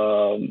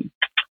 I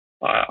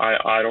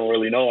don't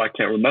really know. I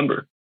can't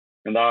remember.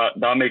 And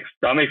that makes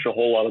a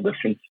whole lot of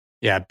difference.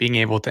 Yeah, being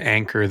able to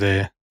anchor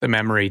the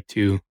memory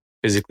to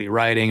physically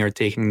writing or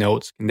taking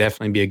notes can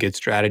definitely be a good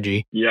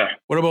strategy. Yeah.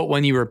 What about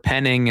when you were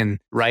penning and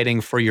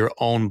writing for your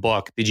own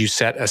book? Did you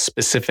set a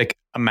specific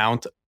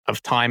amount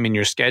of time in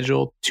your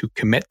schedule to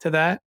commit to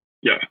that?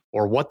 Yeah.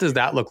 Or what does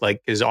that look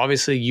like? Because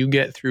obviously you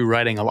get through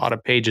writing a lot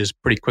of pages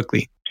pretty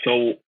quickly.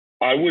 So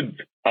I would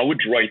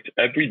write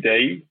every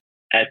day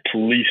at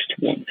least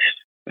once.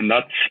 And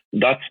that's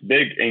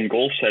big in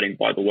goal setting,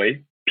 by the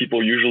way.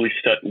 People usually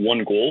set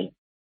one goal.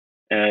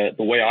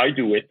 The way I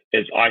do it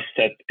is I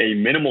set a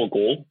minimal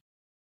goal,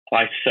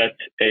 I set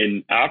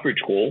an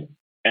average goal,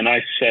 and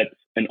I set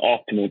an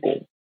optimal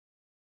goal.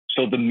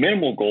 So the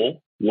minimal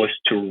goal was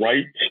to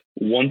write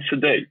once a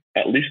day,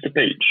 at least a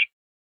page.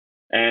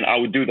 And I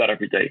would do that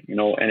every day,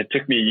 and it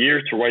took me a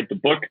year to write the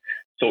book.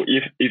 So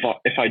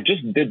if I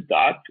just did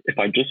that, if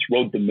I just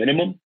wrote the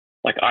minimum,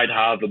 like I'd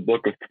have a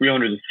book of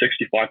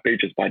 365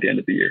 pages by the end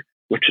of the year,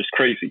 which is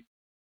crazy.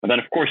 And then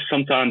of course,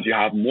 sometimes you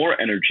have more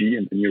energy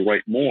and then you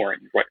write more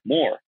and you write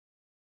more.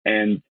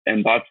 And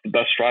that's the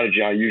best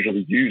strategy I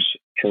usually use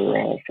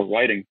for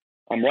writing.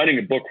 I'm writing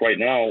a book right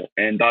now,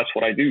 and that's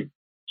what I do.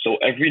 So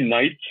every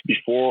night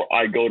before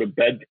I go to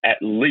bed, at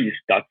least,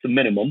 that's the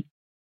minimum,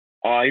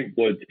 I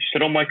would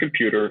sit on my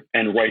computer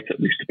and write at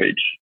least a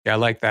page. Yeah, I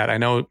like that. I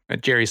know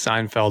Jerry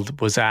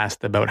Seinfeld was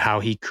asked about how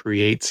he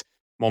creates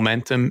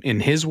momentum in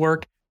his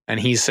work. And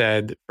he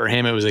said for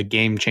him, it was a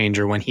game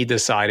changer when he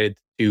decided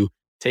to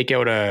take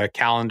out a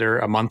calendar,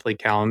 a monthly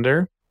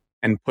calendar,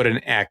 and put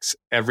an X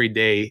every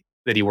day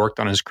that he worked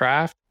on his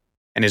craft.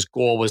 And his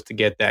goal was to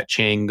get that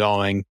chain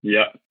going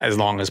as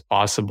long as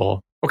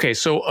possible. Okay,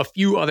 so a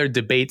few other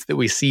debates that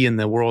we see in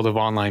the world of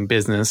online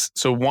business.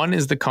 So one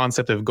is the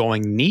concept of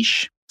going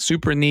niche,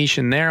 super niche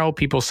and narrow.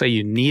 People say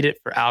you need it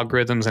for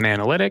algorithms and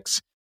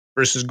analytics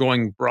versus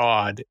going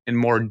broad and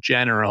more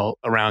general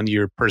around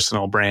your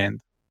personal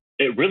brand.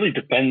 It really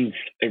depends.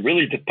 It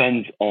really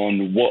depends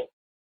on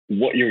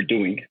what you're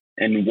doing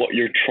and what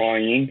you're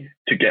trying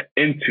to get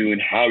into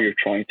and how you're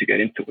trying to get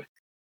into it.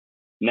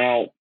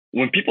 Now,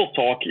 when people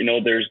talk,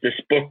 there's this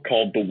book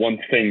called The One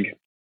Thing.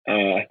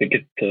 I think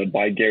it's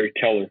by Gary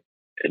Keller.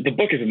 The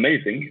book is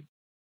amazing,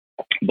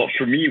 but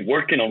for me,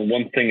 working on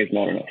one thing is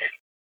not enough.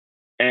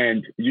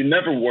 And you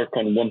never work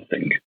on one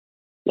thing.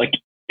 Like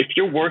if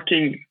you're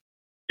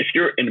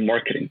in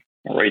marketing,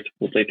 all right,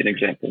 we'll take an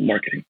example,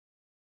 marketing.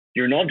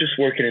 You're not just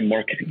working in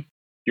marketing.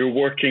 You're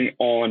working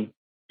on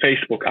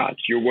Facebook ads.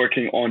 You're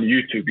working on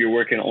YouTube. You're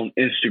working on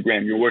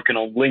Instagram. You're working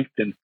on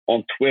LinkedIn,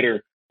 on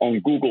Twitter, on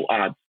Google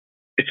ads.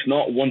 It's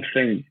not one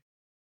thing.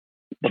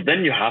 But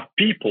then you have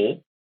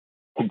people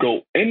who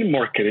go in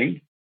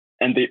marketing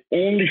and they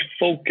only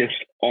focus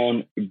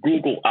on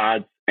Google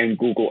ads and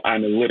Google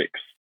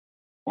analytics.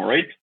 All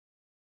right.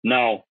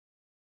 Now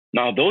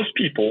those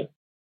people,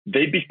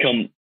 they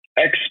become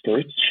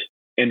experts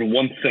in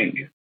one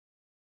thing,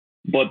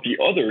 but the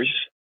others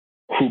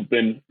who've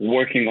been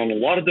working on a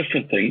lot of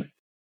different things,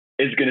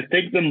 it's going to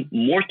take them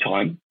more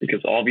time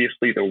because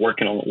obviously they're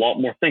working on a lot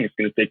more things. It's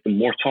going to take them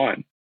more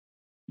time.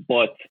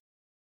 But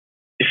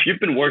if you've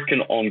been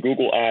working on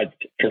Google ads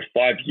for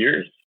 5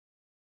 years,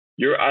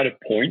 you're at a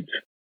point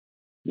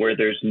where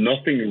there's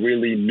nothing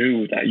really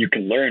new that you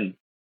can learn.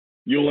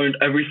 You learned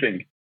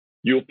everything.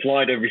 You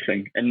applied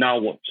everything. And now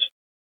what?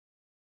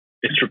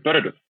 It's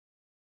repetitive.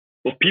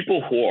 But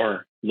people who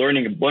are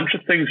learning a bunch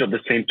of things at the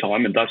same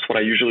time, and that's what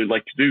I usually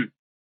like to do,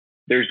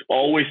 there's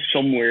always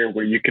somewhere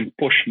where you can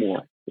push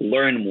more,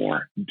 learn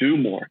more, do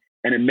more.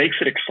 And it makes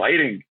it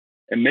exciting.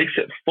 It makes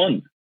it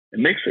fun.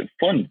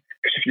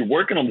 Because if you're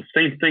working on the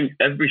same thing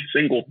every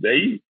single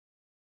day,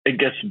 it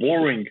gets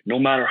boring no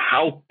matter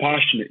how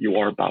passionate you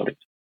are about it.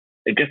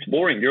 It gets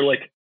boring. You're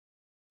like,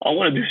 I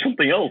want to do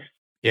something else.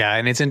 Yeah,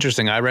 and it's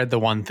interesting. I read The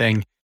One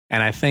Thing,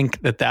 and I think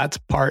that's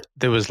part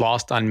that was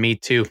lost on me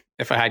too.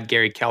 If I had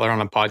Gary Keller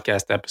on a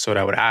podcast episode,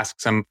 I would ask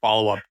some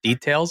follow-up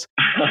details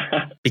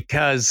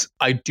because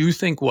I do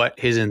think what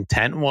his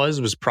intent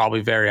was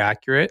probably very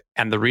accurate.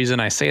 And the reason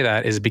I say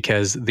that is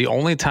because the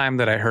only time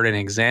that I heard an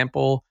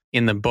example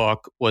in the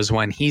book was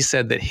when he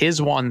said that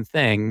his one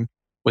thing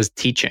was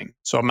teaching.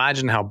 So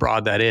imagine how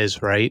broad that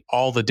is, right?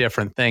 All the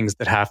different things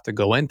that have to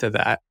go into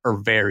that are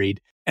varied.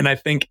 And I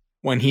think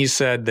when he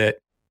said that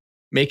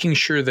making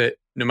sure that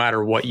no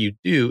matter what you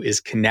do is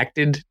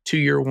connected to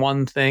your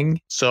one thing.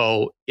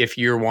 So if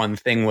your one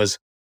thing was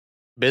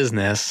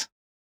business,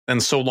 then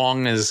so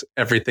long as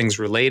everything's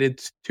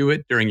related to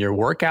it during your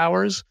work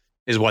hours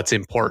is what's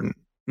important,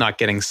 not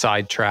getting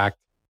sidetracked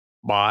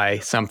by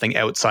something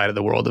outside of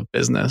the world of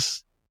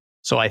business.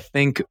 So I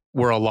think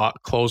we're a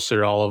lot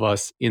closer, all of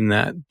us, in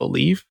that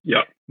belief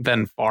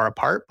than far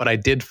apart. But I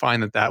did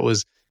find that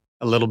was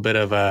a little bit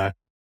of an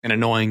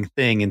annoying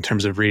thing in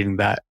terms of reading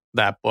that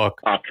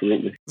book.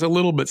 Absolutely. It's a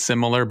little bit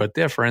similar, but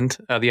different.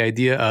 The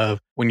idea of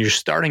when you're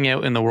starting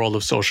out in the world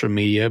of social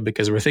media,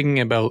 because we're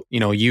thinking about,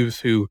 youth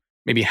who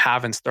maybe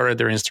haven't started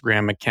their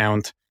Instagram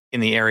account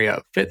in the area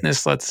of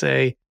fitness, let's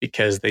say,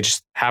 because they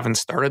just haven't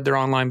started their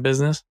online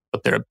business,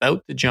 but they're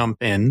about to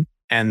jump in.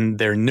 And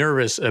they're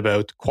nervous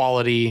about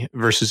quality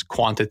versus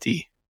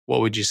quantity.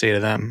 What would you say to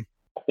them?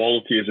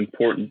 Quality is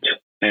important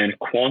and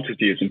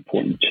quantity is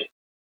important.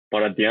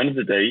 But at the end of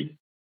the day,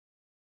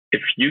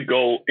 if you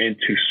go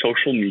into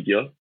social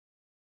media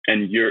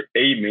and you're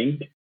aiming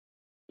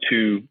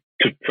to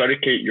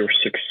predicate your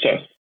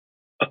success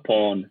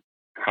upon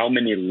how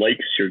many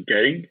likes you're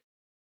getting,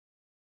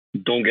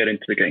 don't get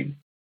into the game.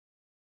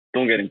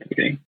 Don't get into the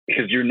game.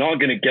 Because you're not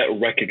going to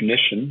get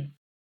recognition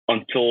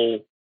until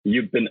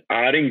you've been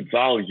adding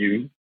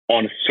value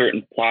on a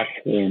certain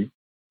platform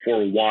for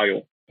a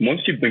while.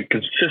 Once you've been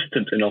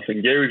consistent enough,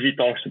 and Gary Vee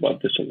talks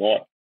about this a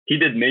lot, he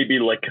did maybe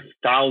like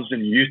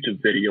 1,000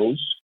 YouTube videos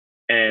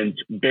and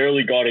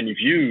barely got any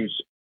views.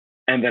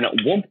 And then at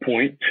one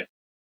point,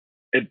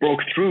 it broke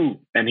through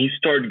and he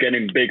started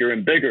getting bigger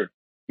and bigger,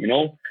 you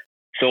know?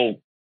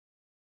 So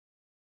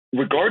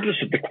regardless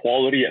of the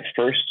quality at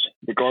first,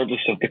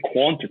 regardless of the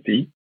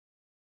quantity,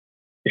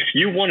 if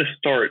you want to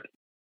start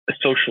a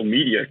social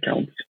media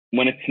account,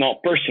 when it's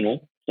not personal,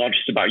 it's not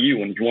just about you,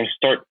 when you want to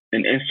start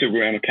an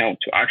Instagram account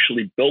to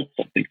actually build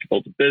something, to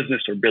build a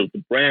business or build a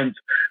brand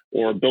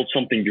or build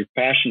something you're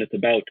passionate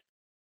about,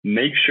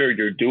 make sure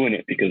you're doing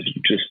it because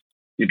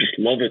you just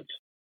love it,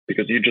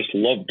 because you just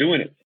love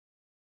doing it.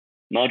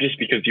 Not just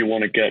because you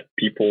want to get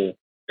people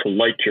to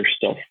like your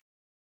stuff.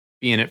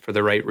 Be in it for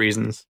the right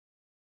reasons.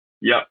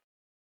 Yeah.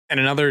 And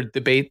another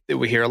debate that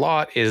we hear a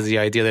lot is the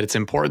idea that it's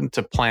important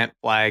to plant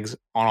flags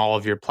on all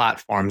of your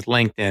platforms,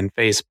 LinkedIn,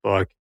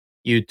 Facebook,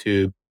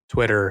 YouTube,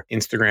 Twitter,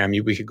 Instagram.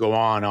 We could go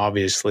on,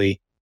 obviously,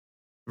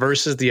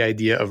 versus the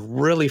idea of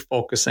really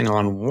focusing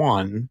on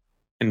one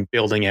and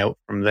building out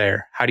from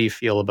there. How do you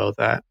feel about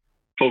that?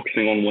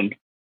 Focusing on one.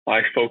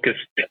 I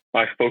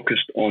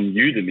focused on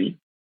Udemy,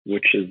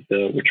 which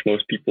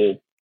most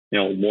people,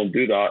 won't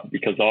do that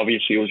because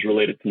obviously it was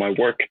related to my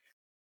work.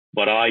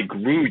 But I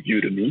grew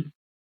Udemy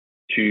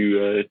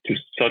to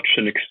such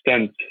an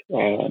extent.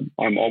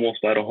 I'm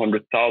almost at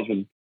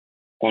 100,000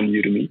 on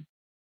Udemy,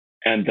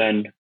 and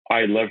then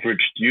I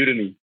leveraged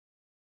Udemy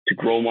to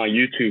grow my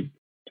YouTube,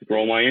 to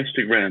grow my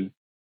Instagram,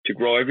 to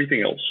grow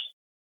everything else.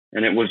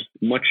 And it was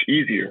much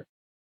easier.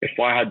 If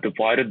I had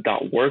divided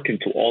that work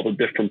into all the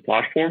different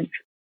platforms,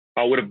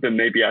 I would have been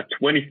maybe at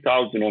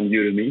 20,000 on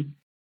Udemy,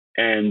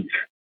 and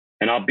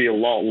I'd be a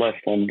lot less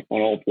on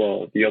all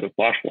the other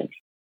platforms.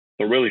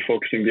 So really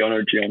focusing the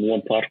energy on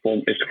one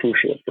platform is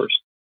crucial at first.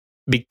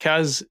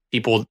 Because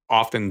people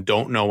often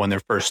don't know when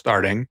they're first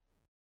starting,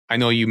 I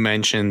know you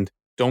mentioned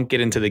don't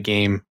get into the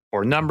game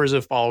for numbers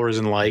of followers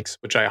and likes,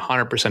 which I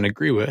 100%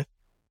 agree with,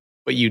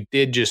 but you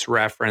did just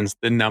reference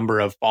the number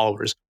of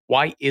followers.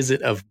 Why is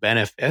it of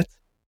benefit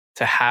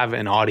to have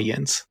an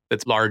audience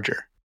that's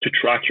larger? To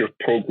track your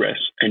progress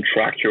and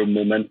track your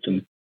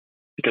momentum.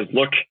 Because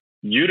look,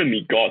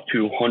 Udemy got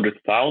to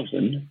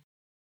 100,000,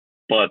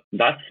 but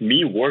that's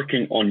me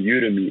working on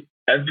Udemy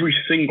every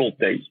single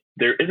day.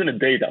 There isn't a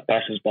day that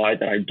passes by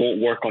that I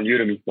don't work on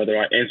Udemy, whether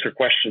I answer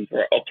questions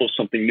or I upload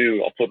something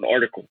new, upload an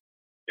article.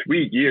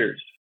 3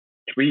 years.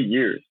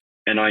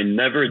 And I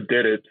never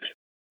did it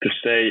to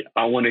say,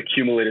 I want to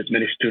accumulate as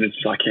many students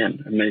as I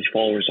can, as many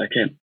followers as I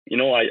can.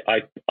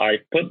 I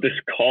put this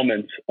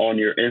comment on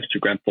your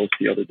Instagram post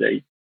the other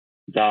day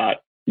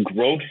that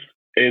growth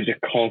is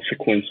a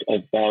consequence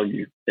of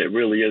value. It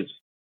really is.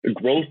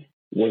 Growth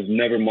was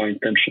never my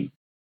intention.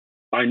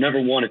 I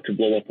never wanted to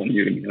blow up on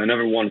Udemy. I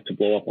never wanted to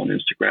blow up on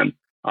Instagram.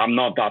 I'm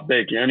not that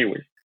big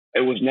anyways.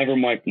 It was never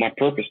my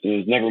purpose. It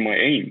was never my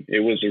aim.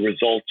 It was a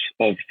result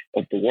of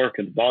the work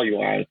and the value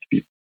I added to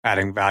people.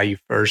 Adding value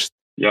first.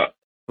 Yeah.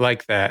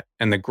 Like that.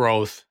 And the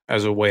growth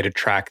as a way to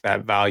track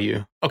that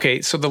value.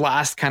 Okay. So the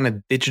last kind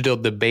of digital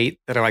debate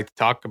that I like to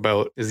talk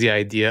about is the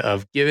idea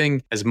of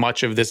giving as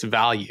much of this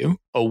value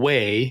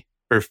away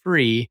for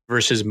free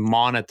versus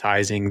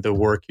monetizing the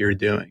work you're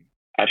doing.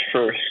 At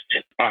first,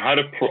 I had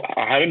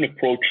an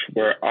approach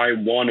where I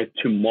wanted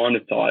to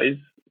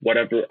monetize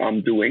whatever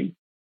I'm doing.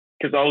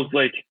 Because I was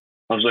like,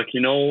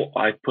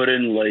 I put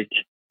in 200,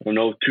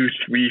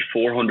 300,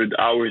 400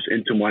 hours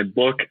into my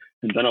book,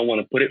 and then I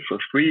want to put it for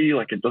free.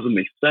 It doesn't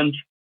make sense.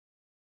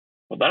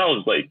 But then I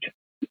was like,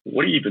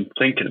 what are you even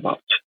thinking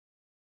about?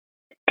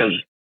 Because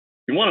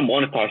you want to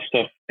monetize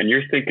stuff and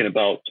you're thinking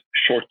about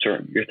short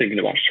term.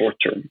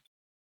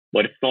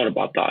 But it's not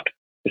about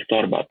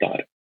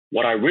that.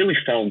 What I really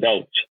found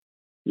out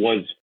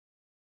was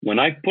when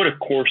I put a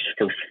course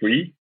for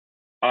free,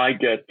 I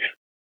get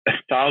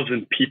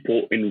 1,000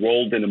 people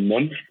enrolled in a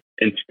month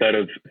instead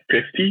of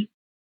 50.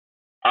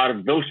 Out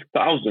of those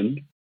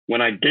 1,000,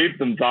 when I gave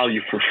them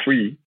value for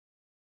free,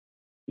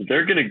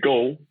 they're going to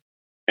go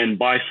and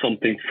buy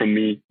something from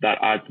me that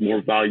adds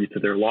more value to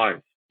their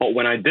lives. But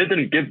when I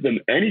didn't give them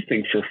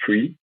anything for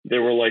free, they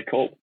were like,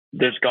 oh,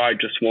 this guy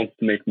just wants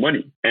to make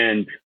money.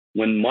 And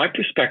when my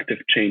perspective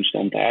changed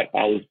on that,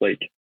 I was like,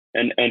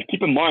 and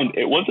keep in mind,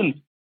 it wasn't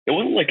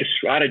like a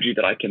strategy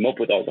that I came up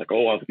with. I was like,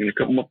 oh, I was going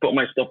to put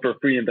my stuff for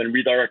free and then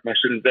redirect my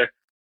students there.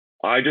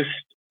 I just,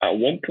 at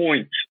one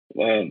point,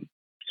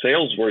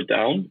 sales were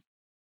down.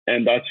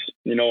 And that's,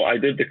 I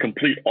did the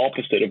complete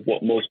opposite of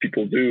what most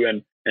people do.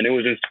 And it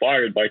was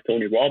inspired by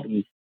Tony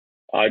Robbins.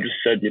 I just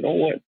said, you know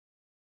what?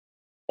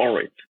 All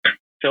right,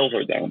 sales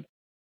are down.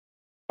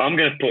 I'm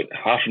going to put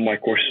half of my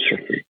courses for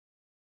free.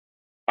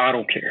 I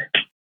don't care.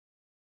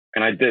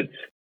 And I did.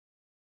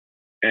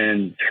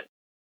 And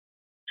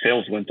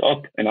sales went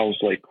up. And I was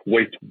like,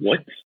 wait, what?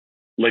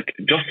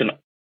 Justin,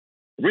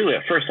 really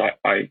at first,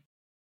 I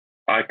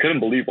couldn't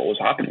believe what was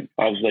happening.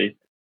 I was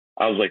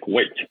like,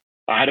 wait.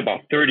 I had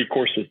about 30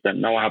 courses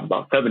then. Now I have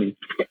about 70.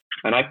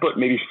 And I put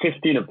maybe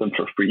 15 of them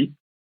for free.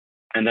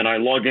 And then I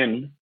log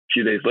in a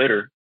few days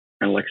later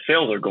and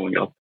sales are going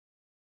up.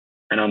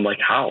 And I'm like,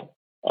 how?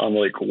 I'm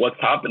like, what's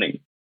happening?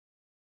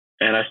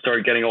 And I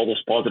started getting all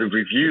those positive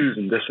reviews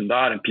and this and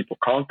that and people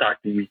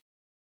contacting me.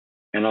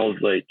 And I was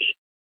like,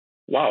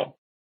 wow,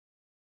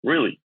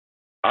 really?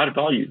 Add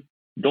value.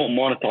 Don't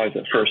monetize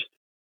at first.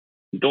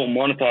 Don't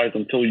monetize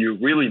until you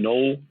really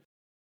know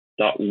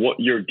that what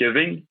you're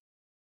giving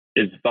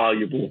is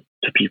valuable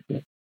to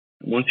people.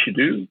 And once you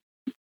do,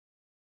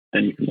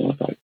 then you can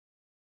monetize.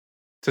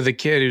 To the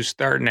kid who's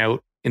starting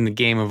out in the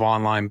game of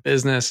online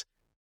business,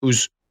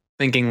 who's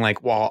thinking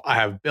like, well, I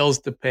have bills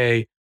to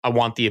pay. I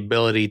want the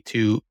ability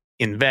to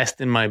invest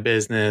in my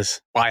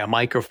business, buy a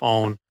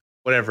microphone,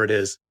 whatever it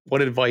is.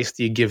 What advice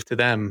do you give to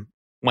them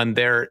when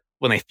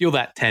they feel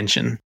that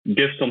tension?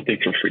 Give something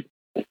for free.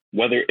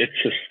 Whether it's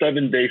a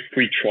 7-day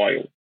free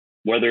trial,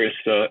 whether it's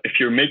if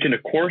you're making a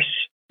course,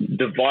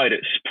 divide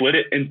it, split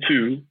it in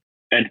two,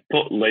 and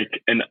put like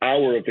an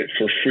hour of it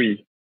for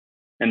free.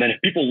 And then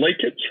if people like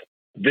it,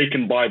 they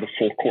can buy the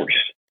full course.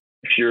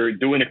 If you're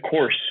doing a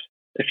course,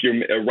 if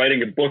you're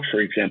writing a book, for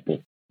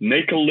example,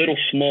 make a little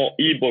small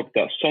ebook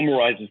that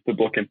summarizes the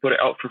book and put it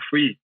out for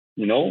free,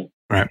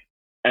 Right.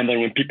 And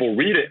then when people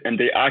read it and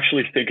they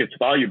actually think it's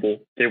valuable,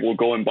 they will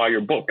go and buy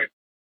your book.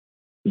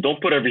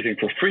 Don't put everything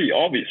for free,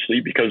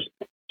 obviously, because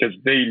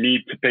they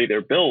need to pay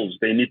their bills.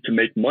 They need to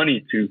make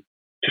money to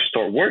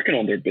start working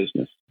on their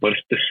business. But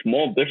it's the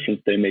small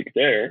difference they make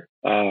there,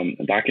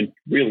 that can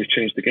really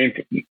change the game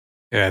for them.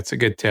 Yeah, it's a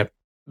good tip.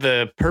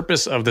 The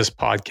purpose of this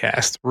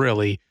podcast,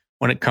 really,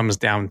 when it comes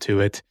down to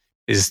it,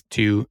 is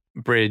to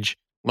bridge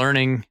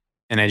learning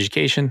and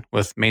education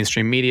with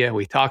mainstream media.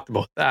 We talked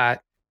about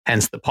that,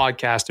 hence the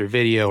podcast or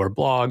video or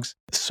blogs.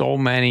 So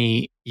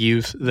many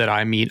youth that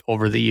I meet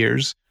over the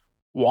years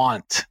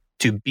want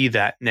to be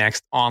that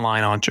next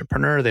online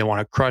entrepreneur. They want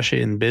to crush it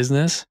in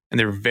business, and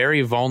they're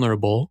very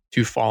vulnerable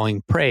to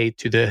falling prey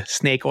to the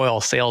snake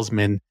oil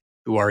salesmen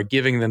who are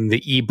giving them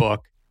the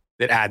ebook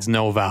that adds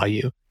no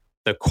value,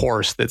 the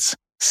course that's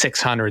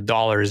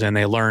 $600, and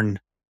they learn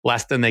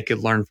less than they could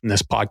learn from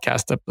this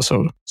podcast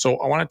episode. So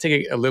I want to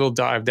take a little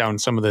dive down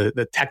some of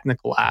the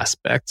technical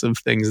aspects of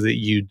things that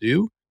you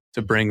do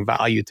to bring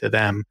value to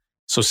them.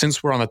 So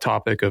since we're on the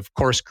topic of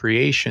course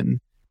creation,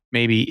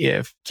 maybe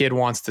if kid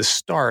wants to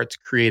start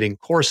creating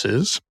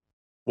courses,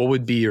 what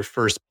would be your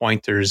first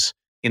pointers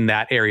in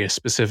that area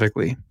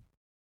specifically?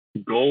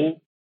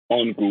 Go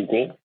on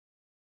Google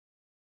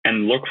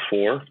and look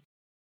for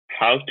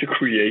how to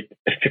create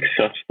a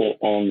successful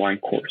online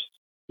course.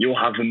 You'll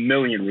have a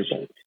million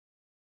results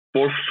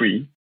for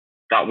free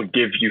that would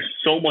give you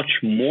so much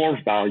more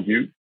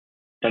value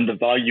than the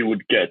value you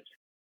would get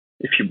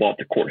if you bought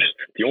the course.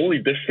 The only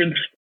difference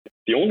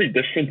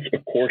a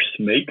course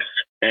makes,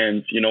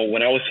 and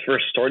when I was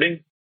first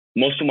starting,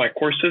 most of my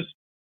courses,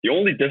 the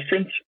only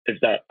difference is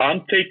that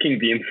I'm taking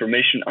the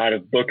information out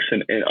of books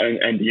and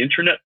the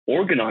internet,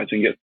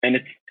 organizing it, and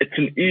it's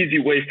an easy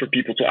way for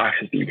people to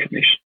access the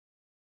information.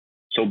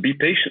 So be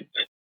patient.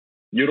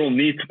 You don't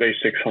need to pay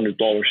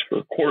 $600 for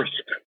a course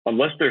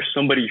unless there's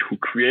somebody who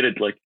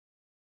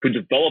who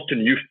developed a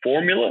new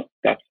formula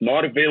that's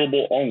not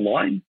available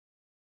online.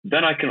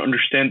 Then I can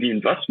understand the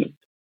investment.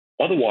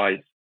 Otherwise,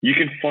 you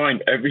can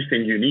find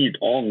everything you need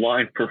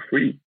online for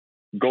free.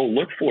 Go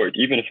look for it,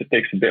 even if it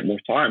takes a bit more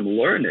time.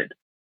 Learn it,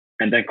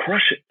 and then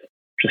crush it.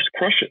 Just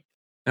crush it.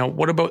 Now,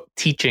 what about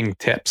teaching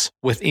tips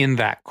within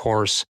that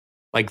course,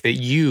 like that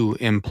you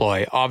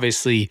employ?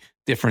 Obviously,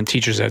 different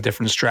teachers have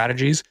different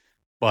strategies,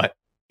 but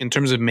in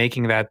terms of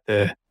making that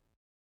the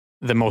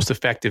most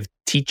effective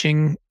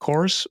teaching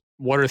course,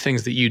 what are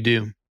things that you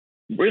do?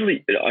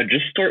 Really, I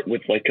just start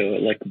with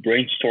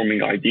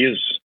brainstorming ideas.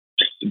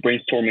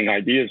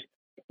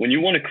 When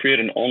you want to create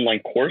an online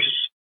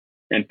course,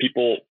 and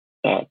people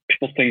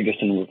think this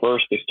in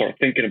reverse, they start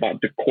thinking about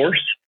the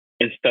course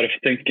instead of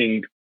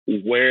thinking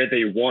where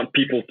they want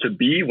people to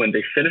be when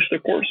they finish the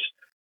course.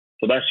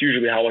 So that's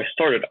usually how I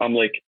started. I'm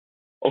like,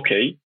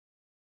 okay,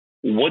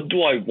 what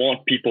do I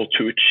want people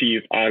to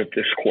achieve out of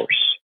this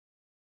course?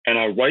 And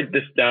I write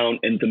this down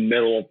in the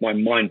middle of my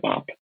mind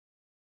map.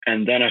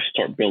 And then I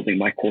start building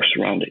my course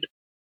around it.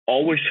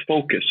 Always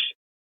focus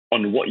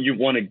on what you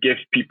want to give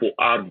people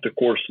out of the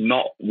course,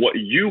 not what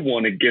you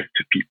want to give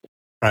to people.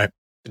 Right.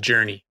 The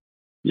journey.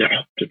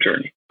 Yeah, the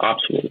journey.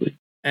 Absolutely.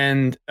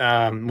 And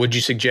would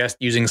you suggest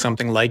using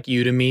something like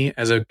Udemy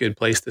as a good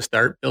place to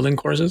start building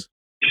courses?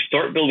 To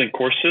start building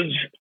courses,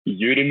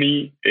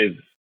 Udemy is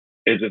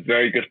a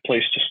very good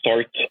place to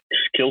start.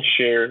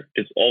 Skillshare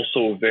is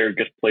also a very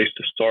good place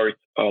to start.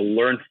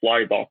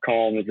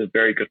 Learnfly.com is a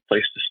very good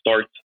place to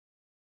start.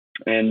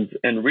 And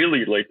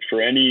really, like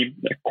for any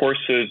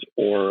courses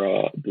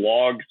or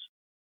blogs,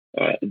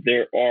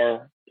 there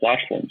are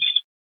platforms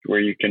where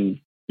you can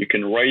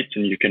write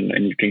and you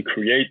can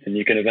create and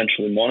you can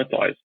eventually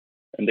monetize,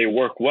 and they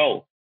work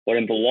well. But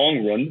in the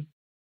long run,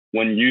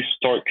 when you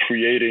start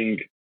creating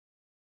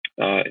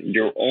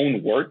your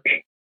own work,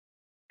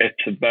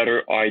 it's a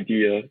better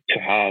idea to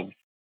have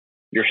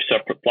your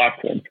separate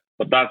platform.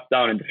 But that's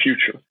down in the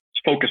future.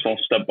 Let's focus on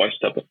step by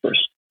step at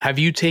first. Have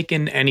you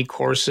taken any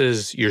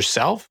courses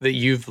yourself that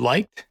you've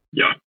liked?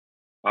 Yeah.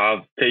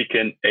 I've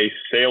taken a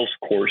sales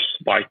course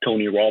by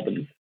Tony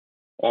Robbins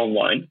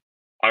online.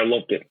 I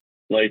loved it.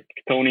 Like,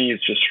 Tony is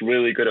just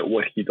really good at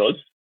what he does.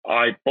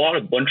 I bought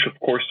a bunch of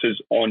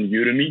courses on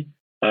Udemy,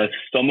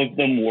 Some of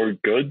them were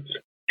good.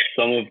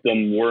 Some of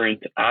them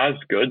weren't as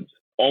good.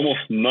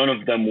 Almost none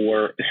of them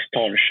were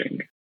astonishing.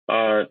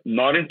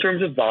 Not in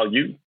terms of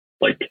value,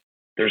 like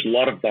there's a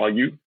lot of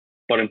value,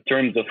 but in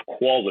terms of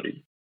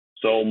quality.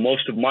 So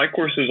most of my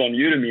courses on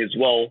Udemy as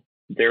well,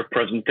 they're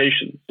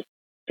presentations.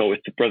 So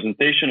it's a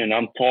presentation and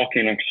I'm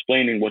talking and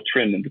explaining what's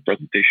written in the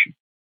presentation.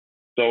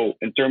 So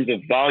in terms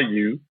of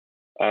value,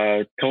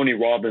 Tony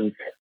Robbins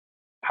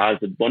has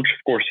a bunch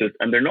of courses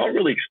and they're not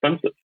really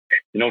expensive.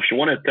 You know, if you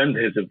want to attend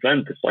his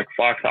event, it's like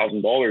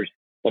 $5,000,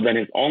 but then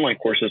his online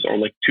courses are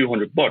like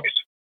 $200.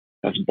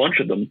 That's a bunch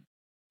of them.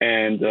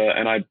 And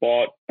I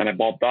bought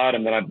that,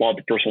 and then I bought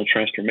the personal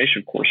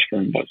transformation course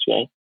from him as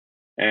well.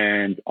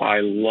 And I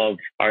love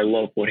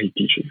what he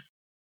teaches.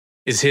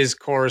 Is his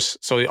course,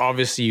 so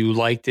obviously you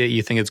liked it,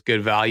 you think it's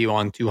good value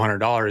on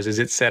 $200. Is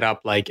it set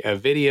up like a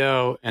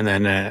video and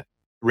then a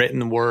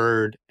written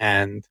word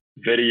and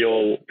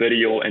video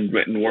and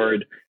written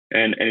word?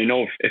 And you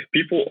know, if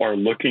people are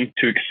looking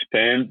to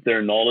expand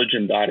their knowledge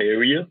in that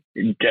area,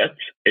 get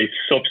a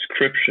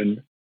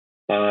subscription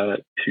to,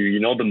 you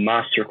know, the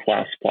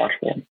masterclass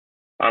platform.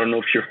 I don't know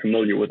if you're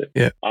familiar with it.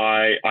 Yeah.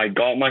 I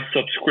got my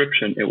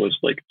subscription. It was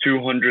like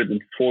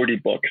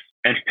 $240.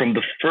 And from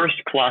the first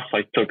class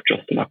I took,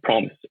 Justin, I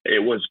promise,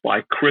 it was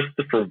by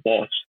Christopher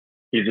Voss.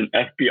 He's an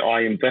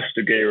FBI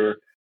investigator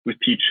who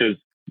teaches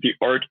the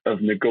art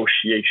of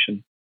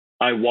negotiation.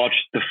 I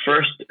watched the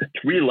first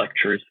 3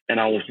 lectures and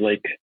I was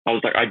like,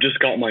 I just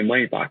got my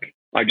money back.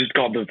 I just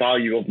got the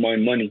value of my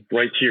money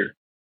right here.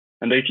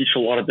 And they teach a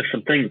lot of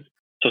different things.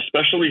 So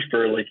especially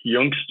for like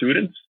young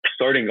students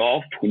starting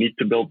off who need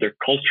to build their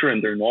culture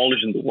and their knowledge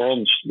in the world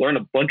and just learn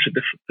a bunch of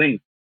different things,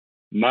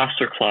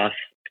 masterclass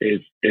is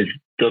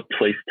the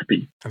place to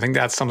be. I think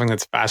that's something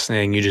that's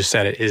fascinating. You just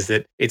said it, is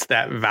that it's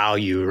that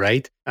value,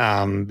 right?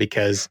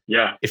 Because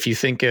if you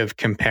think of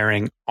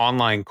comparing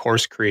online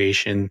course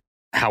creation,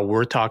 how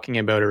we're talking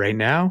about it right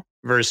now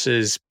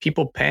versus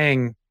people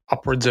paying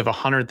upwards of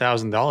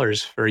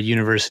 $100,000 for a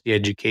university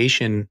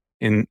education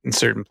in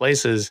certain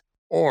places,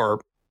 or,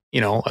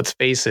 you know, let's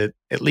face it,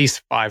 at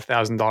least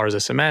 $5,000 a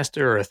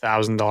semester or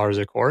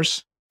 $1,000 a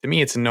course. To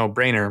me, it's a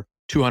no-brainer.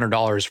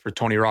 $200 for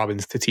Tony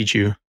Robbins to teach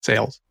you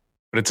sales.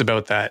 But it's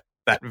about that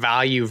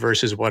value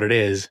versus what it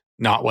is,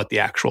 not what the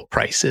actual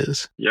price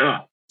is. Yeah.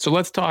 So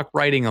let's talk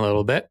writing a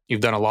little bit. You've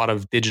done a lot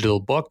of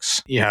digital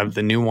books. You have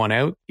the new one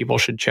out. People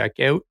should check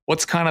out.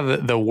 What's kind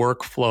of the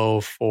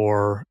workflow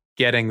for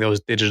getting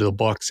those digital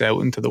books out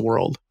into the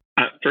world?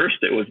 At first,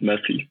 it was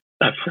messy.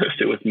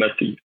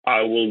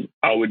 I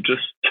would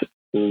just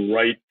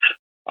write.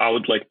 I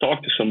would like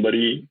talk to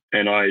somebody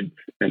and I'd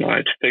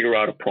figure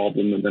out a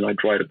problem and then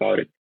I'd write about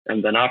it.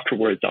 And then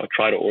afterwards, I'll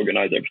try to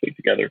organize everything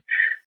together.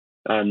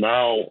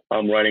 Now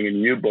I'm writing a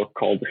new book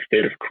called The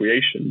State of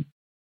Creation.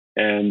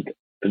 And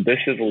this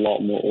is a lot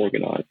more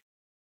organized.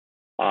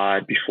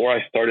 Before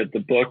I started the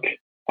book,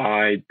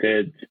 I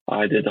did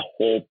a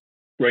whole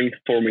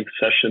brainstorming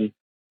session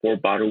for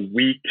about a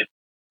week.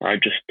 I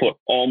just put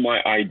all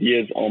my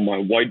ideas on my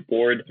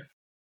whiteboard,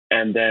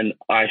 and then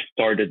I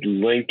started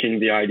linking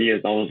the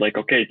ideas. I was like,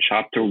 okay,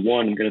 chapter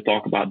 1, I'm going to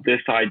talk about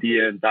this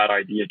idea and that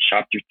idea.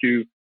 Chapter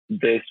 2,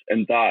 this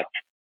and that.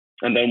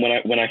 And then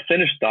when I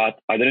finished that,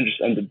 I didn't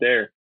just end it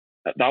there.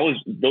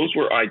 Those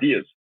were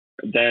ideas.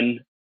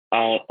 Then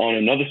on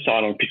another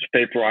side, on a piece of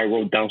paper, I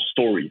wrote down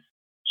stories.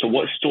 So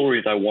what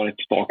stories I wanted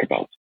to talk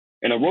about.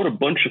 And I wrote a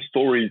bunch of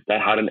stories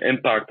that had an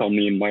impact on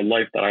me in my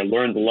life that I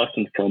learned a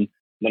lesson from.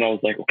 Then I was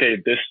like, okay,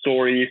 this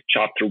story is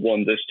chapter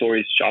 1, this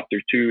story is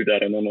chapter 2,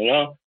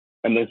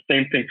 and the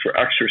same thing for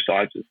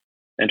exercises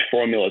and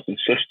formulas and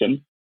systems.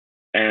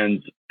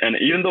 And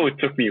even though it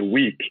took me a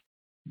week,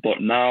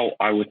 but now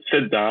I would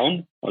sit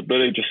down, I'd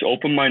literally just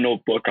open my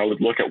notebook, I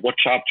would look at what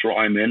chapter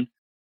I'm in,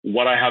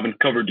 what I haven't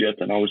covered yet,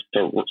 and I would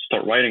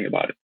start writing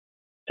about it.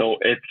 So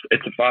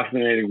it's a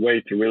fascinating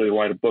way to really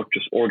write a book,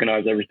 just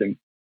organize everything.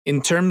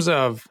 In terms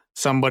of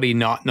somebody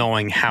not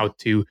knowing how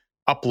to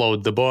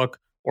upload the book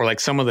or like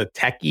some of the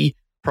techie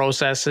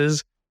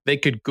processes, they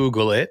could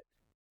Google it.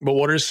 But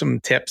what are some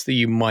tips that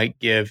you might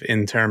give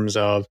in terms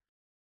of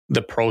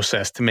the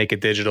process to make a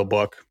digital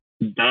book?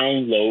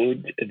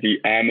 Download the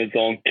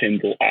Amazon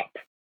Kindle app.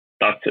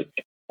 That's it.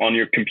 On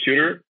your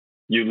computer,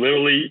 you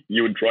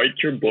would write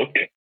your book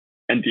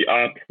and the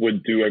app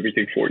would do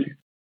everything for you.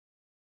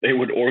 They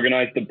would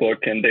organize the book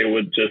and they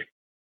would just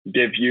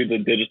give you the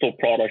digital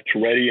product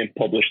ready and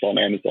published on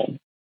Amazon.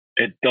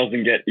 It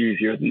doesn't get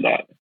easier than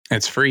that.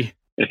 It's free.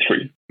 It's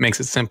free. Makes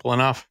it simple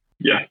enough.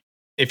 Yeah.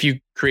 If you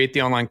create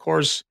the online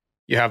course,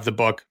 you have the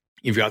book,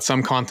 you've got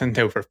some content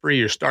out for free,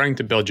 you're starting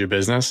to build your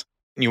business,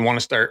 and you want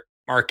to start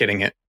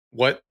marketing it.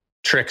 What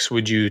tricks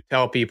would you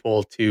tell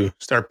people to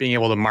start being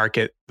able to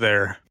market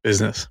their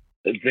business?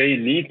 They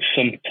need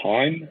some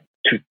time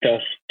to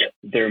test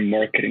their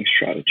marketing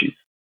strategies.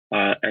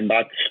 And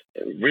that's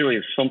really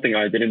something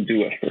I didn't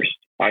do at first.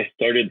 I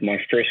started my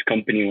first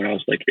company when I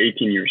was like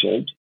 18 years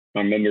old. I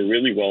remember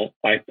really well.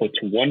 I put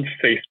one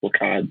Facebook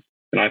ad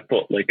and I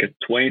put like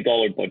a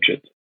 $20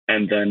 budget.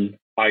 And then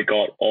I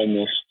got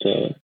almost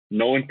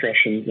no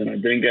impressions and I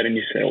didn't get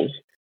any sales.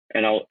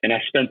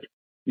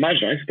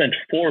 I spent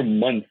 4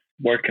 months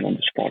working on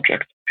this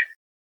project,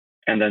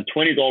 and then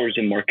 $20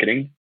 in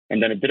marketing,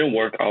 and then it didn't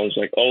work. I was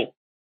like, oh,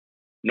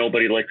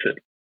 nobody likes it.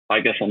 I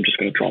guess I'm just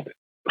going to drop it.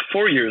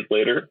 4 years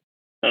later,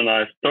 and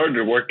I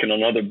started working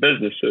on other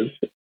businesses,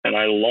 and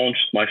I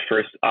launched my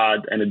first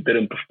ad, and it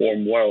didn't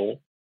perform well.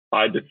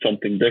 I did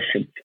something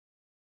different.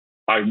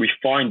 I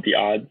refined the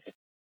ads,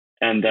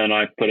 and then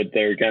I put it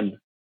there again,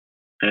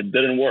 and it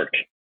didn't work.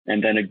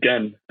 And then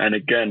again and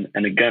again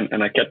and again,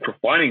 and I kept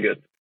refining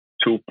it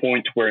to a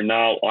point where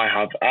now I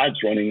have ads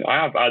running.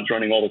 I have ads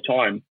running all the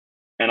time,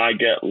 and I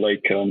get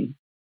like a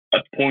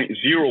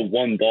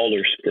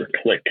 $0.01 per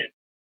click,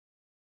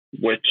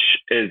 which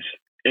is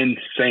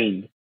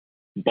insane.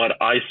 But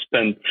I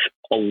spent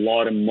a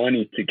lot of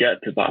money to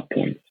get to that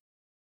point.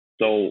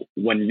 So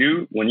when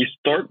you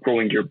start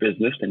growing your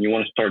business and you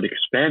want to start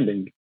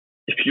expanding,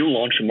 if you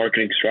launch a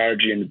marketing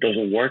strategy and it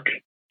doesn't work,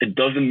 it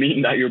doesn't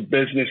mean that your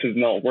business is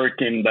not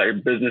working, that your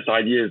business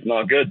idea is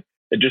not good.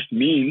 It just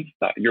means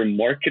that your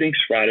marketing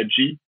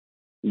strategy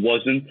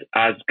wasn't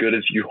as good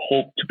as you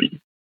hoped to be.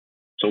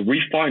 So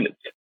refine it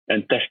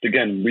and test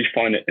again,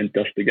 refine it and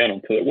test again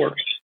until it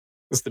works.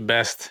 That's the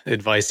best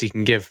advice you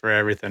can give for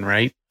everything,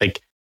 right?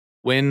 Like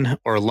win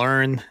or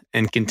learn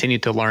and continue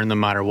to learn no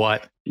matter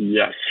what.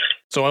 Yes.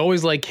 So I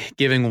always like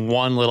giving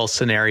one little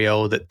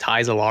scenario that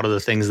ties a lot of the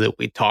things that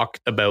we talked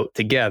about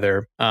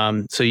together.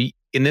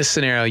 In this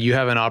scenario, you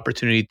have an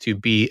opportunity to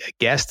be a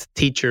guest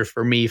teacher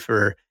for me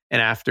for an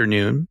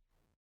afternoon.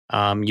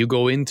 You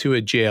go into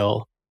a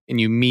jail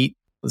and you meet,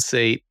 let's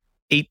say,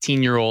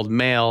 18-year-old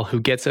male who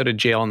gets out of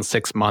jail in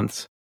 6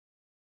 months.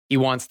 He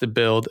wants to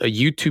build a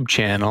YouTube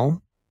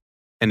channel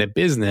and a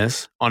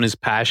business on his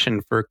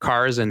passion for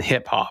cars and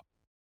hip hop.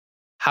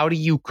 How do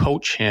you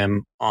coach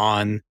him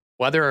on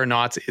whether or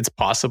not it's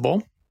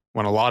possible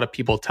when a lot of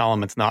people tell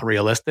him it's not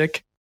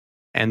realistic,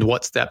 and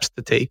what steps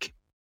to take?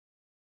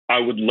 I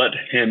would let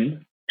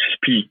him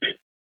speak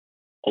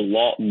a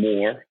lot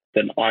more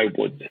than I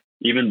would.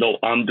 Even though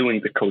I'm doing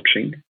the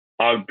coaching,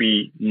 I'd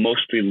be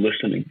mostly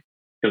listening.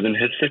 Because in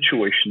his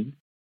situation,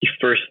 he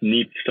first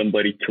needs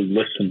somebody to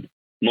listen.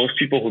 Most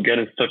people who get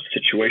in such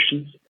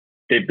situations,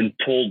 they've been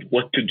told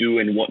what to do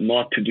and what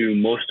not to do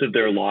most of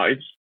their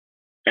lives.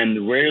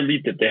 And rarely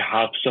did they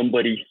have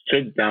somebody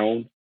sit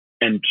down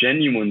and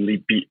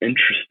genuinely be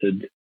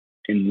interested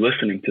in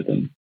listening to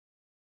them.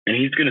 And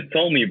he's going to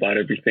tell me about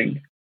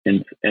everything.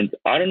 And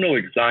I don't know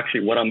exactly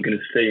what I'm going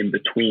to say in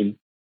between,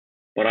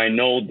 but I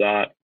know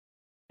that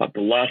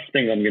the last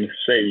thing I'm going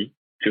to say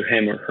to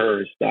him or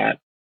her is that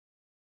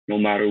no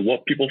matter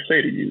what people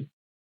say to you,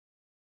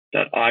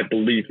 that I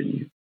believe in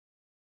you.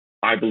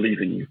 I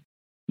believe in you.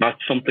 That's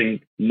something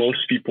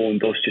most people in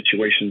those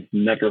situations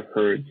never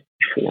heard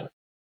before.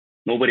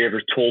 Nobody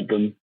ever told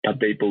them that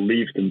they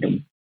believed in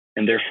them,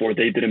 and therefore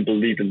they didn't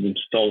believe in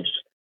themselves.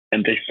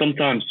 And they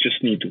sometimes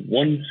just need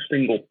one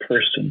single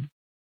person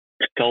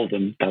to tell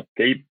them that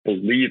they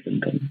believe in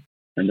them,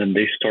 and then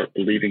they start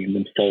believing in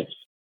themselves.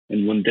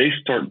 And when they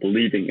start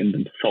believing in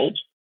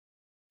themselves,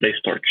 they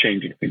start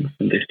changing things,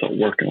 and they start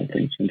working on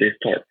things, and they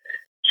start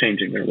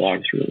changing their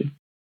lives, really.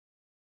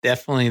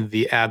 Definitely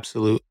the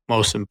absolute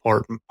most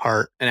important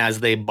part. And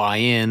as they buy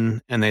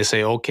in and they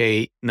say,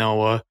 okay,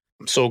 Noah,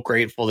 I'm so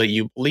grateful that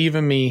you believe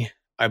in me.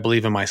 I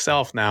believe in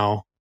myself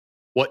now.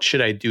 What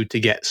should I do to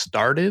get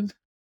started?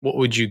 What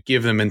would you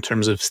give them in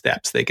terms of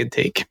steps they could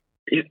take?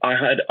 I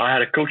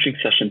had a coaching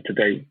session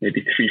today,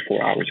 maybe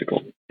 3-4 hours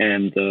ago,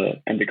 and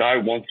the guy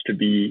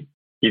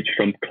he's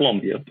from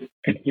Colombia,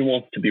 and he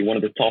wants to be one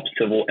of the top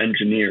civil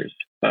engineers.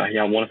 He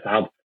wants to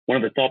have one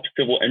of the top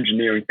civil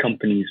engineering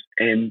companies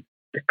in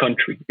the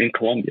country, in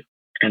Colombia.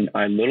 And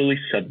I literally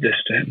said this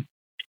to him: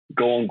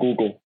 go on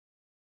Google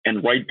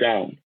and write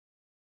down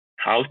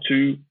how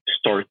to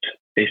start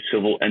a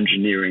civil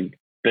engineering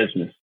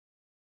business.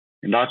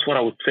 And that's what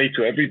I would say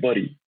to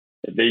everybody.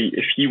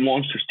 If he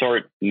wants to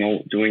start,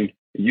 doing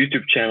a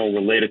YouTube channel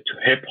related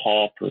to hip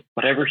hop or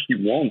whatever he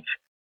wants,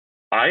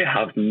 I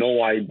have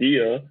no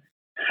idea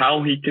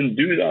how he can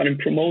do that and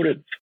promote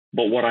it.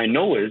 But what I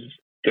know is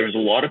there's a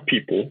lot of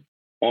people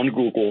on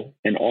Google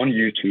and on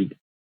YouTube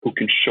who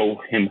can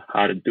show him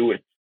how to do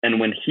it. And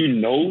when he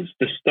knows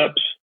the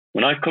steps,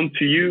 when I come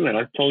to you and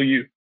I tell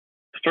you,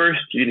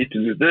 first you need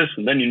to do this,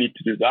 and then you need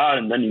to do that,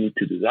 and then you need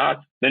to do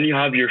that, then you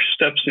have your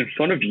steps in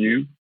front of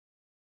you,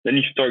 then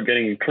you start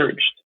getting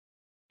encouraged.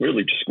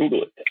 Really, just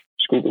Google it.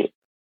 Just Google it.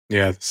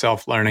 Yeah,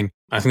 self-learning.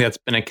 I think that's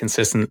been a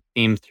consistent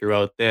theme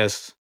throughout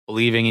this.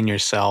 Believing in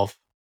yourself,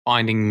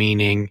 finding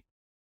meaning,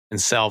 and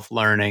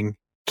self-learning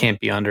can't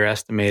be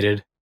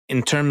underestimated.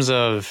 In terms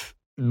of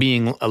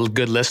being a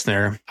good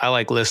listener, I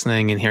like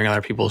listening and hearing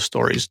other people's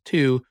stories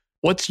too.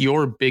 What's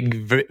your big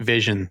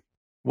vision?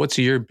 What's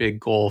your big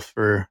goal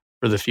for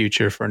the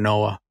future for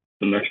Noah?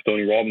 The next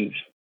Tony Robbins.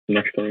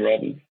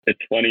 It's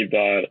funny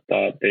that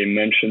they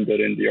mentioned it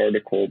in the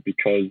article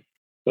because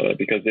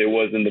it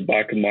was in the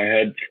back of my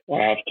head.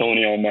 I have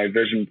Tony on my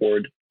vision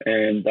board,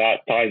 and that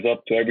ties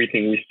up to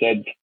everything we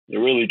said. It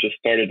really just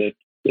started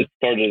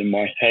in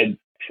my head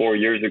 4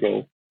 years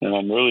ago, and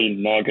I'm really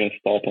not going to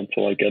stop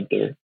until I get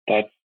there.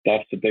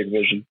 That's the big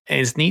vision.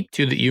 And it's neat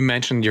too that you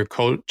mentioned your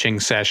coaching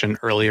session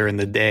earlier in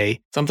the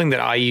day. Something that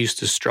I used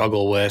to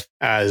struggle with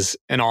as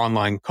an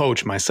online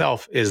coach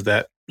myself is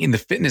that in the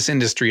fitness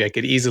industry, I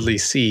could easily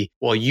see,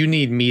 well, you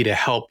need me to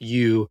help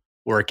you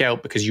work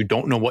out because you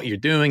don't know what you're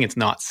doing. It's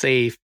not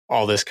safe,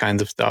 all this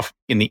kinds of stuff.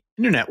 In the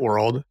internet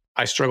world,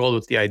 I struggled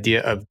with the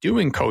idea of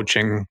doing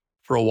coaching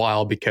for a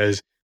while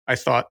because I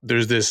thought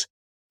there's this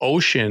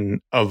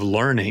ocean of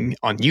learning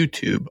on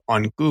YouTube,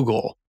 on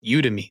Google,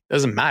 Udemy.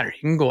 Doesn't matter.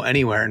 You can go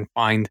anywhere and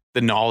find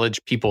the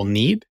knowledge people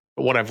need.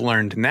 But what I've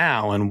learned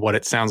now, and what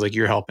it sounds like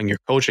you're helping your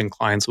coaching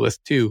clients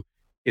with too,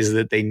 is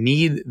that they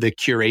need the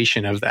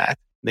curation of that.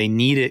 They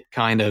need it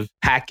kind of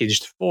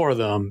packaged for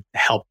them to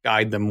help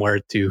guide them where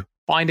to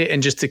find it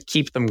and just to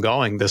keep them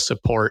going, the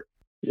support.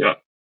 Yeah.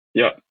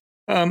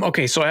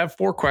 Okay, so I have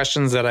 4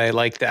 questions that I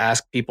like to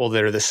ask people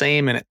that are the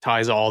same, and it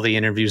ties all the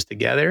interviews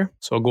together.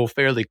 So I'll go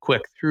fairly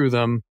quick through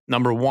them.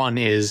 Number 1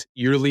 is,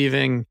 you're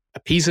leaving a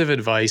piece of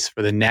advice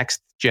for the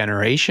next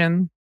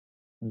generation.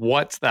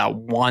 What's that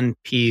one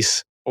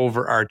piece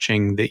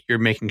overarching that you're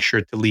making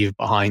sure to leave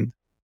behind?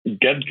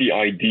 Get the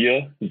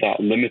idea that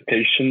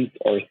limitations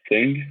are a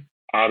thing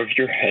out of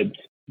your head.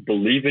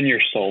 Believe in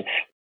yourself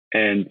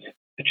and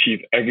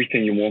achieve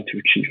everything you want to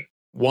achieve.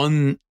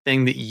 One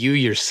thing that you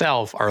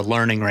yourself are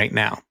learning right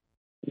now.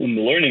 What I'm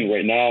learning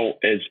right now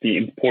is the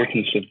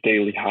importance of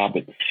daily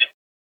habits.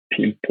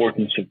 The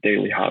importance of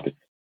daily habits.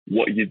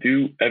 What you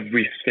do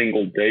every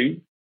single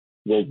day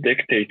will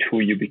dictate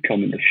who you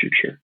become in the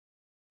future.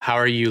 How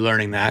are you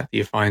learning that, do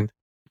you find?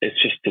 It's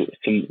just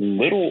some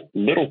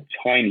little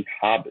tiny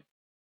habits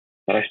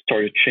that I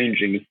started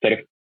changing. Instead of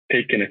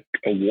taking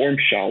a warm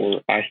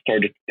shower, I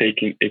started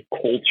taking a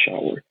cold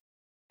shower.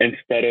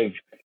 Instead of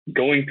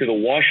going to the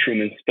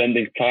washroom and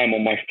spending time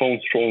on my phone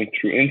scrolling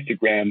through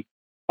Instagram,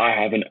 I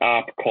have an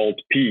app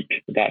called Peak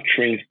that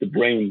trains the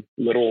brain,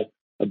 little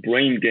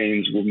brain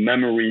games with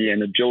memory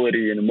and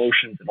agility and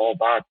emotions and all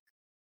that.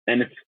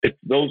 And it's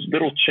those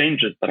little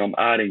changes that I'm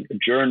adding,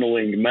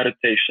 journaling,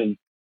 meditation,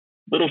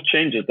 little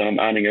changes that I'm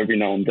adding every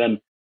now and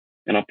then.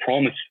 And I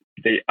promise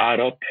they add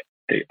up,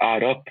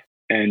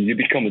 and you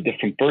become a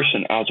different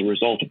person as a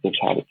result of those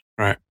habits.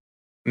 Right.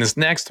 And this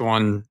next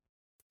one,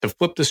 to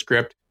flip the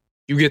script,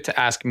 you get to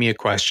ask me a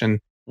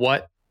question.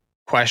 What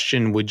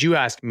question would you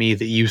ask me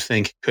that you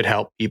think could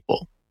help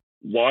people?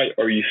 Why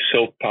are you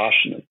so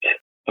passionate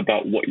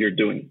about what you're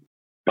doing,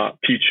 about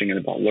teaching and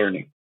about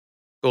learning?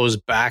 Goes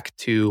back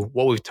to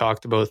what we've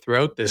talked about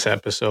throughout this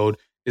episode,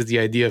 is the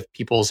idea of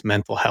people's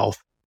mental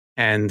health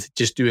and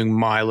just doing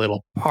my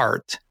little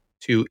part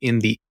to, in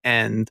the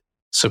end,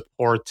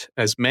 support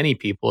as many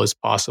people as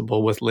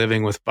possible with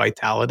living with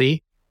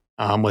vitality,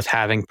 with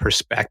having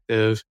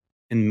perspective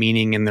and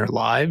meaning in their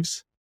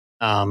lives.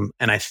 And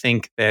I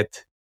think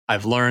that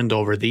I've learned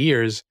over the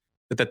years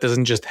that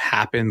doesn't just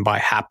happen by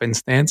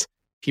happenstance.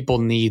 People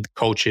need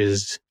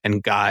coaches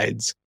and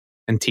guides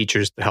and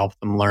teachers to help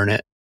them learn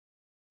it.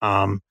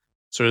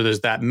 So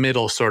there's that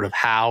middle sort of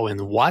how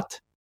and what.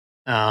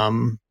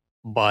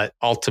 But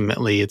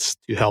ultimately, it's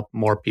to help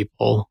more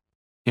people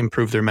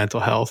improve their mental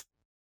health,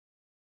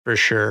 for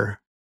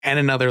sure. And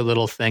another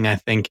little thing I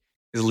think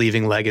is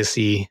leaving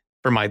legacy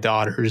for my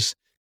daughters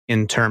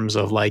in terms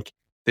of like,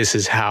 this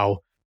is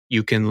how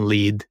you can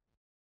lead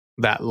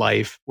that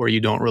life where you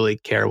don't really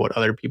care what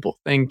other people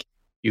think.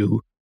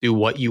 You do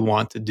what you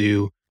want to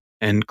do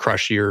and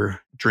crush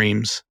your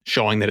dreams,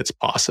 showing that it's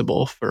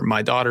possible. For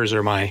my daughters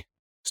or my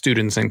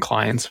students and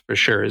clients, for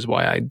sure, is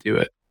why I do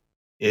it.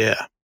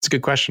 Yeah, it's a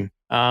good question.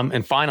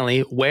 And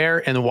finally,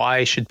 where and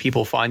why should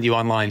people find you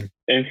online?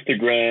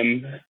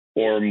 Instagram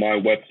or my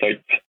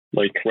website.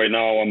 Like right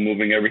now, I'm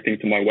moving everything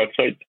to my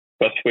website.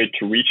 Best way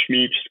to reach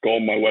me, just go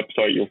on my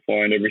website. You'll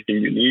find everything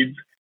you need.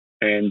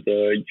 And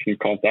you can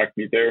contact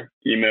me there.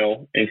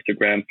 Email,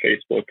 Instagram,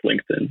 Facebook,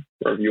 LinkedIn,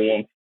 wherever you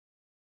want.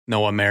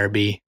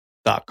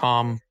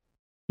 NoahMerriby.com.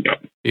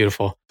 Yep.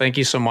 Beautiful. Thank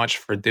you so much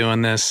for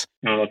doing this.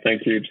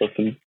 Thank you,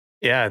 Justin.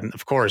 Yeah,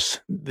 of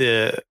course.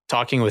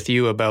 Talking with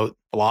you about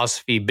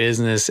philosophy,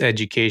 business,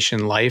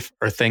 education, life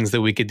are things that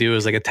we could do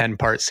as like a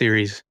 10-part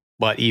series.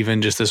 But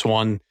even just this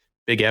one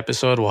big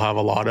episode will have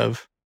a lot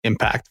of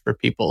impact for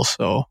people.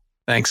 So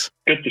thanks.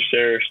 Good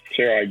to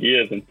share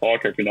ideas and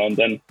talk every now and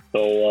then.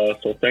 So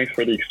thanks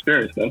for the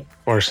experience, man.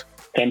 Of course.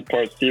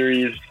 10-part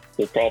series.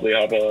 We'll probably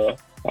have a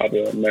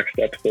next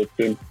episode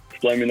soon.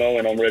 Just let me know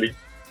and I'm ready.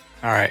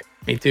 All right.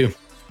 Me too.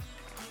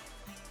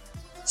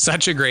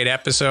 Such a great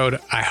episode.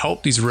 I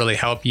hope these really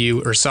help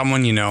you or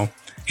someone you know.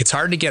 It's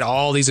hard to get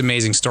all these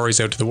amazing stories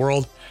out to the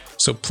world,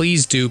 so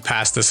please do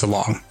pass this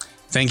along.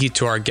 Thank you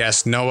to our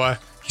guest, Noah.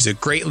 He's a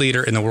great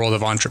leader in the world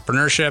of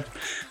entrepreneurship,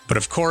 but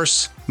of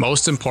course,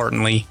 most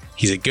importantly,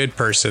 he's a good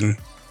person.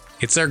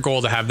 It's our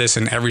goal to have this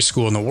in every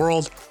school in the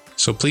world,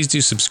 so please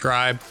do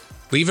subscribe,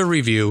 leave a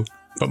review,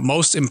 but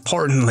most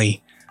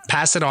importantly,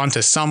 pass it on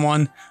to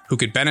someone who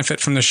could benefit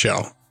from the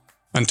show.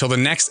 Until the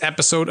next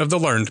episode of the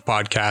Learned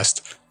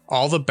Podcast,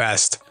 all the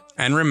best,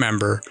 and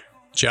remember,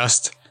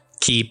 just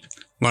keep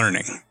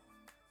learning.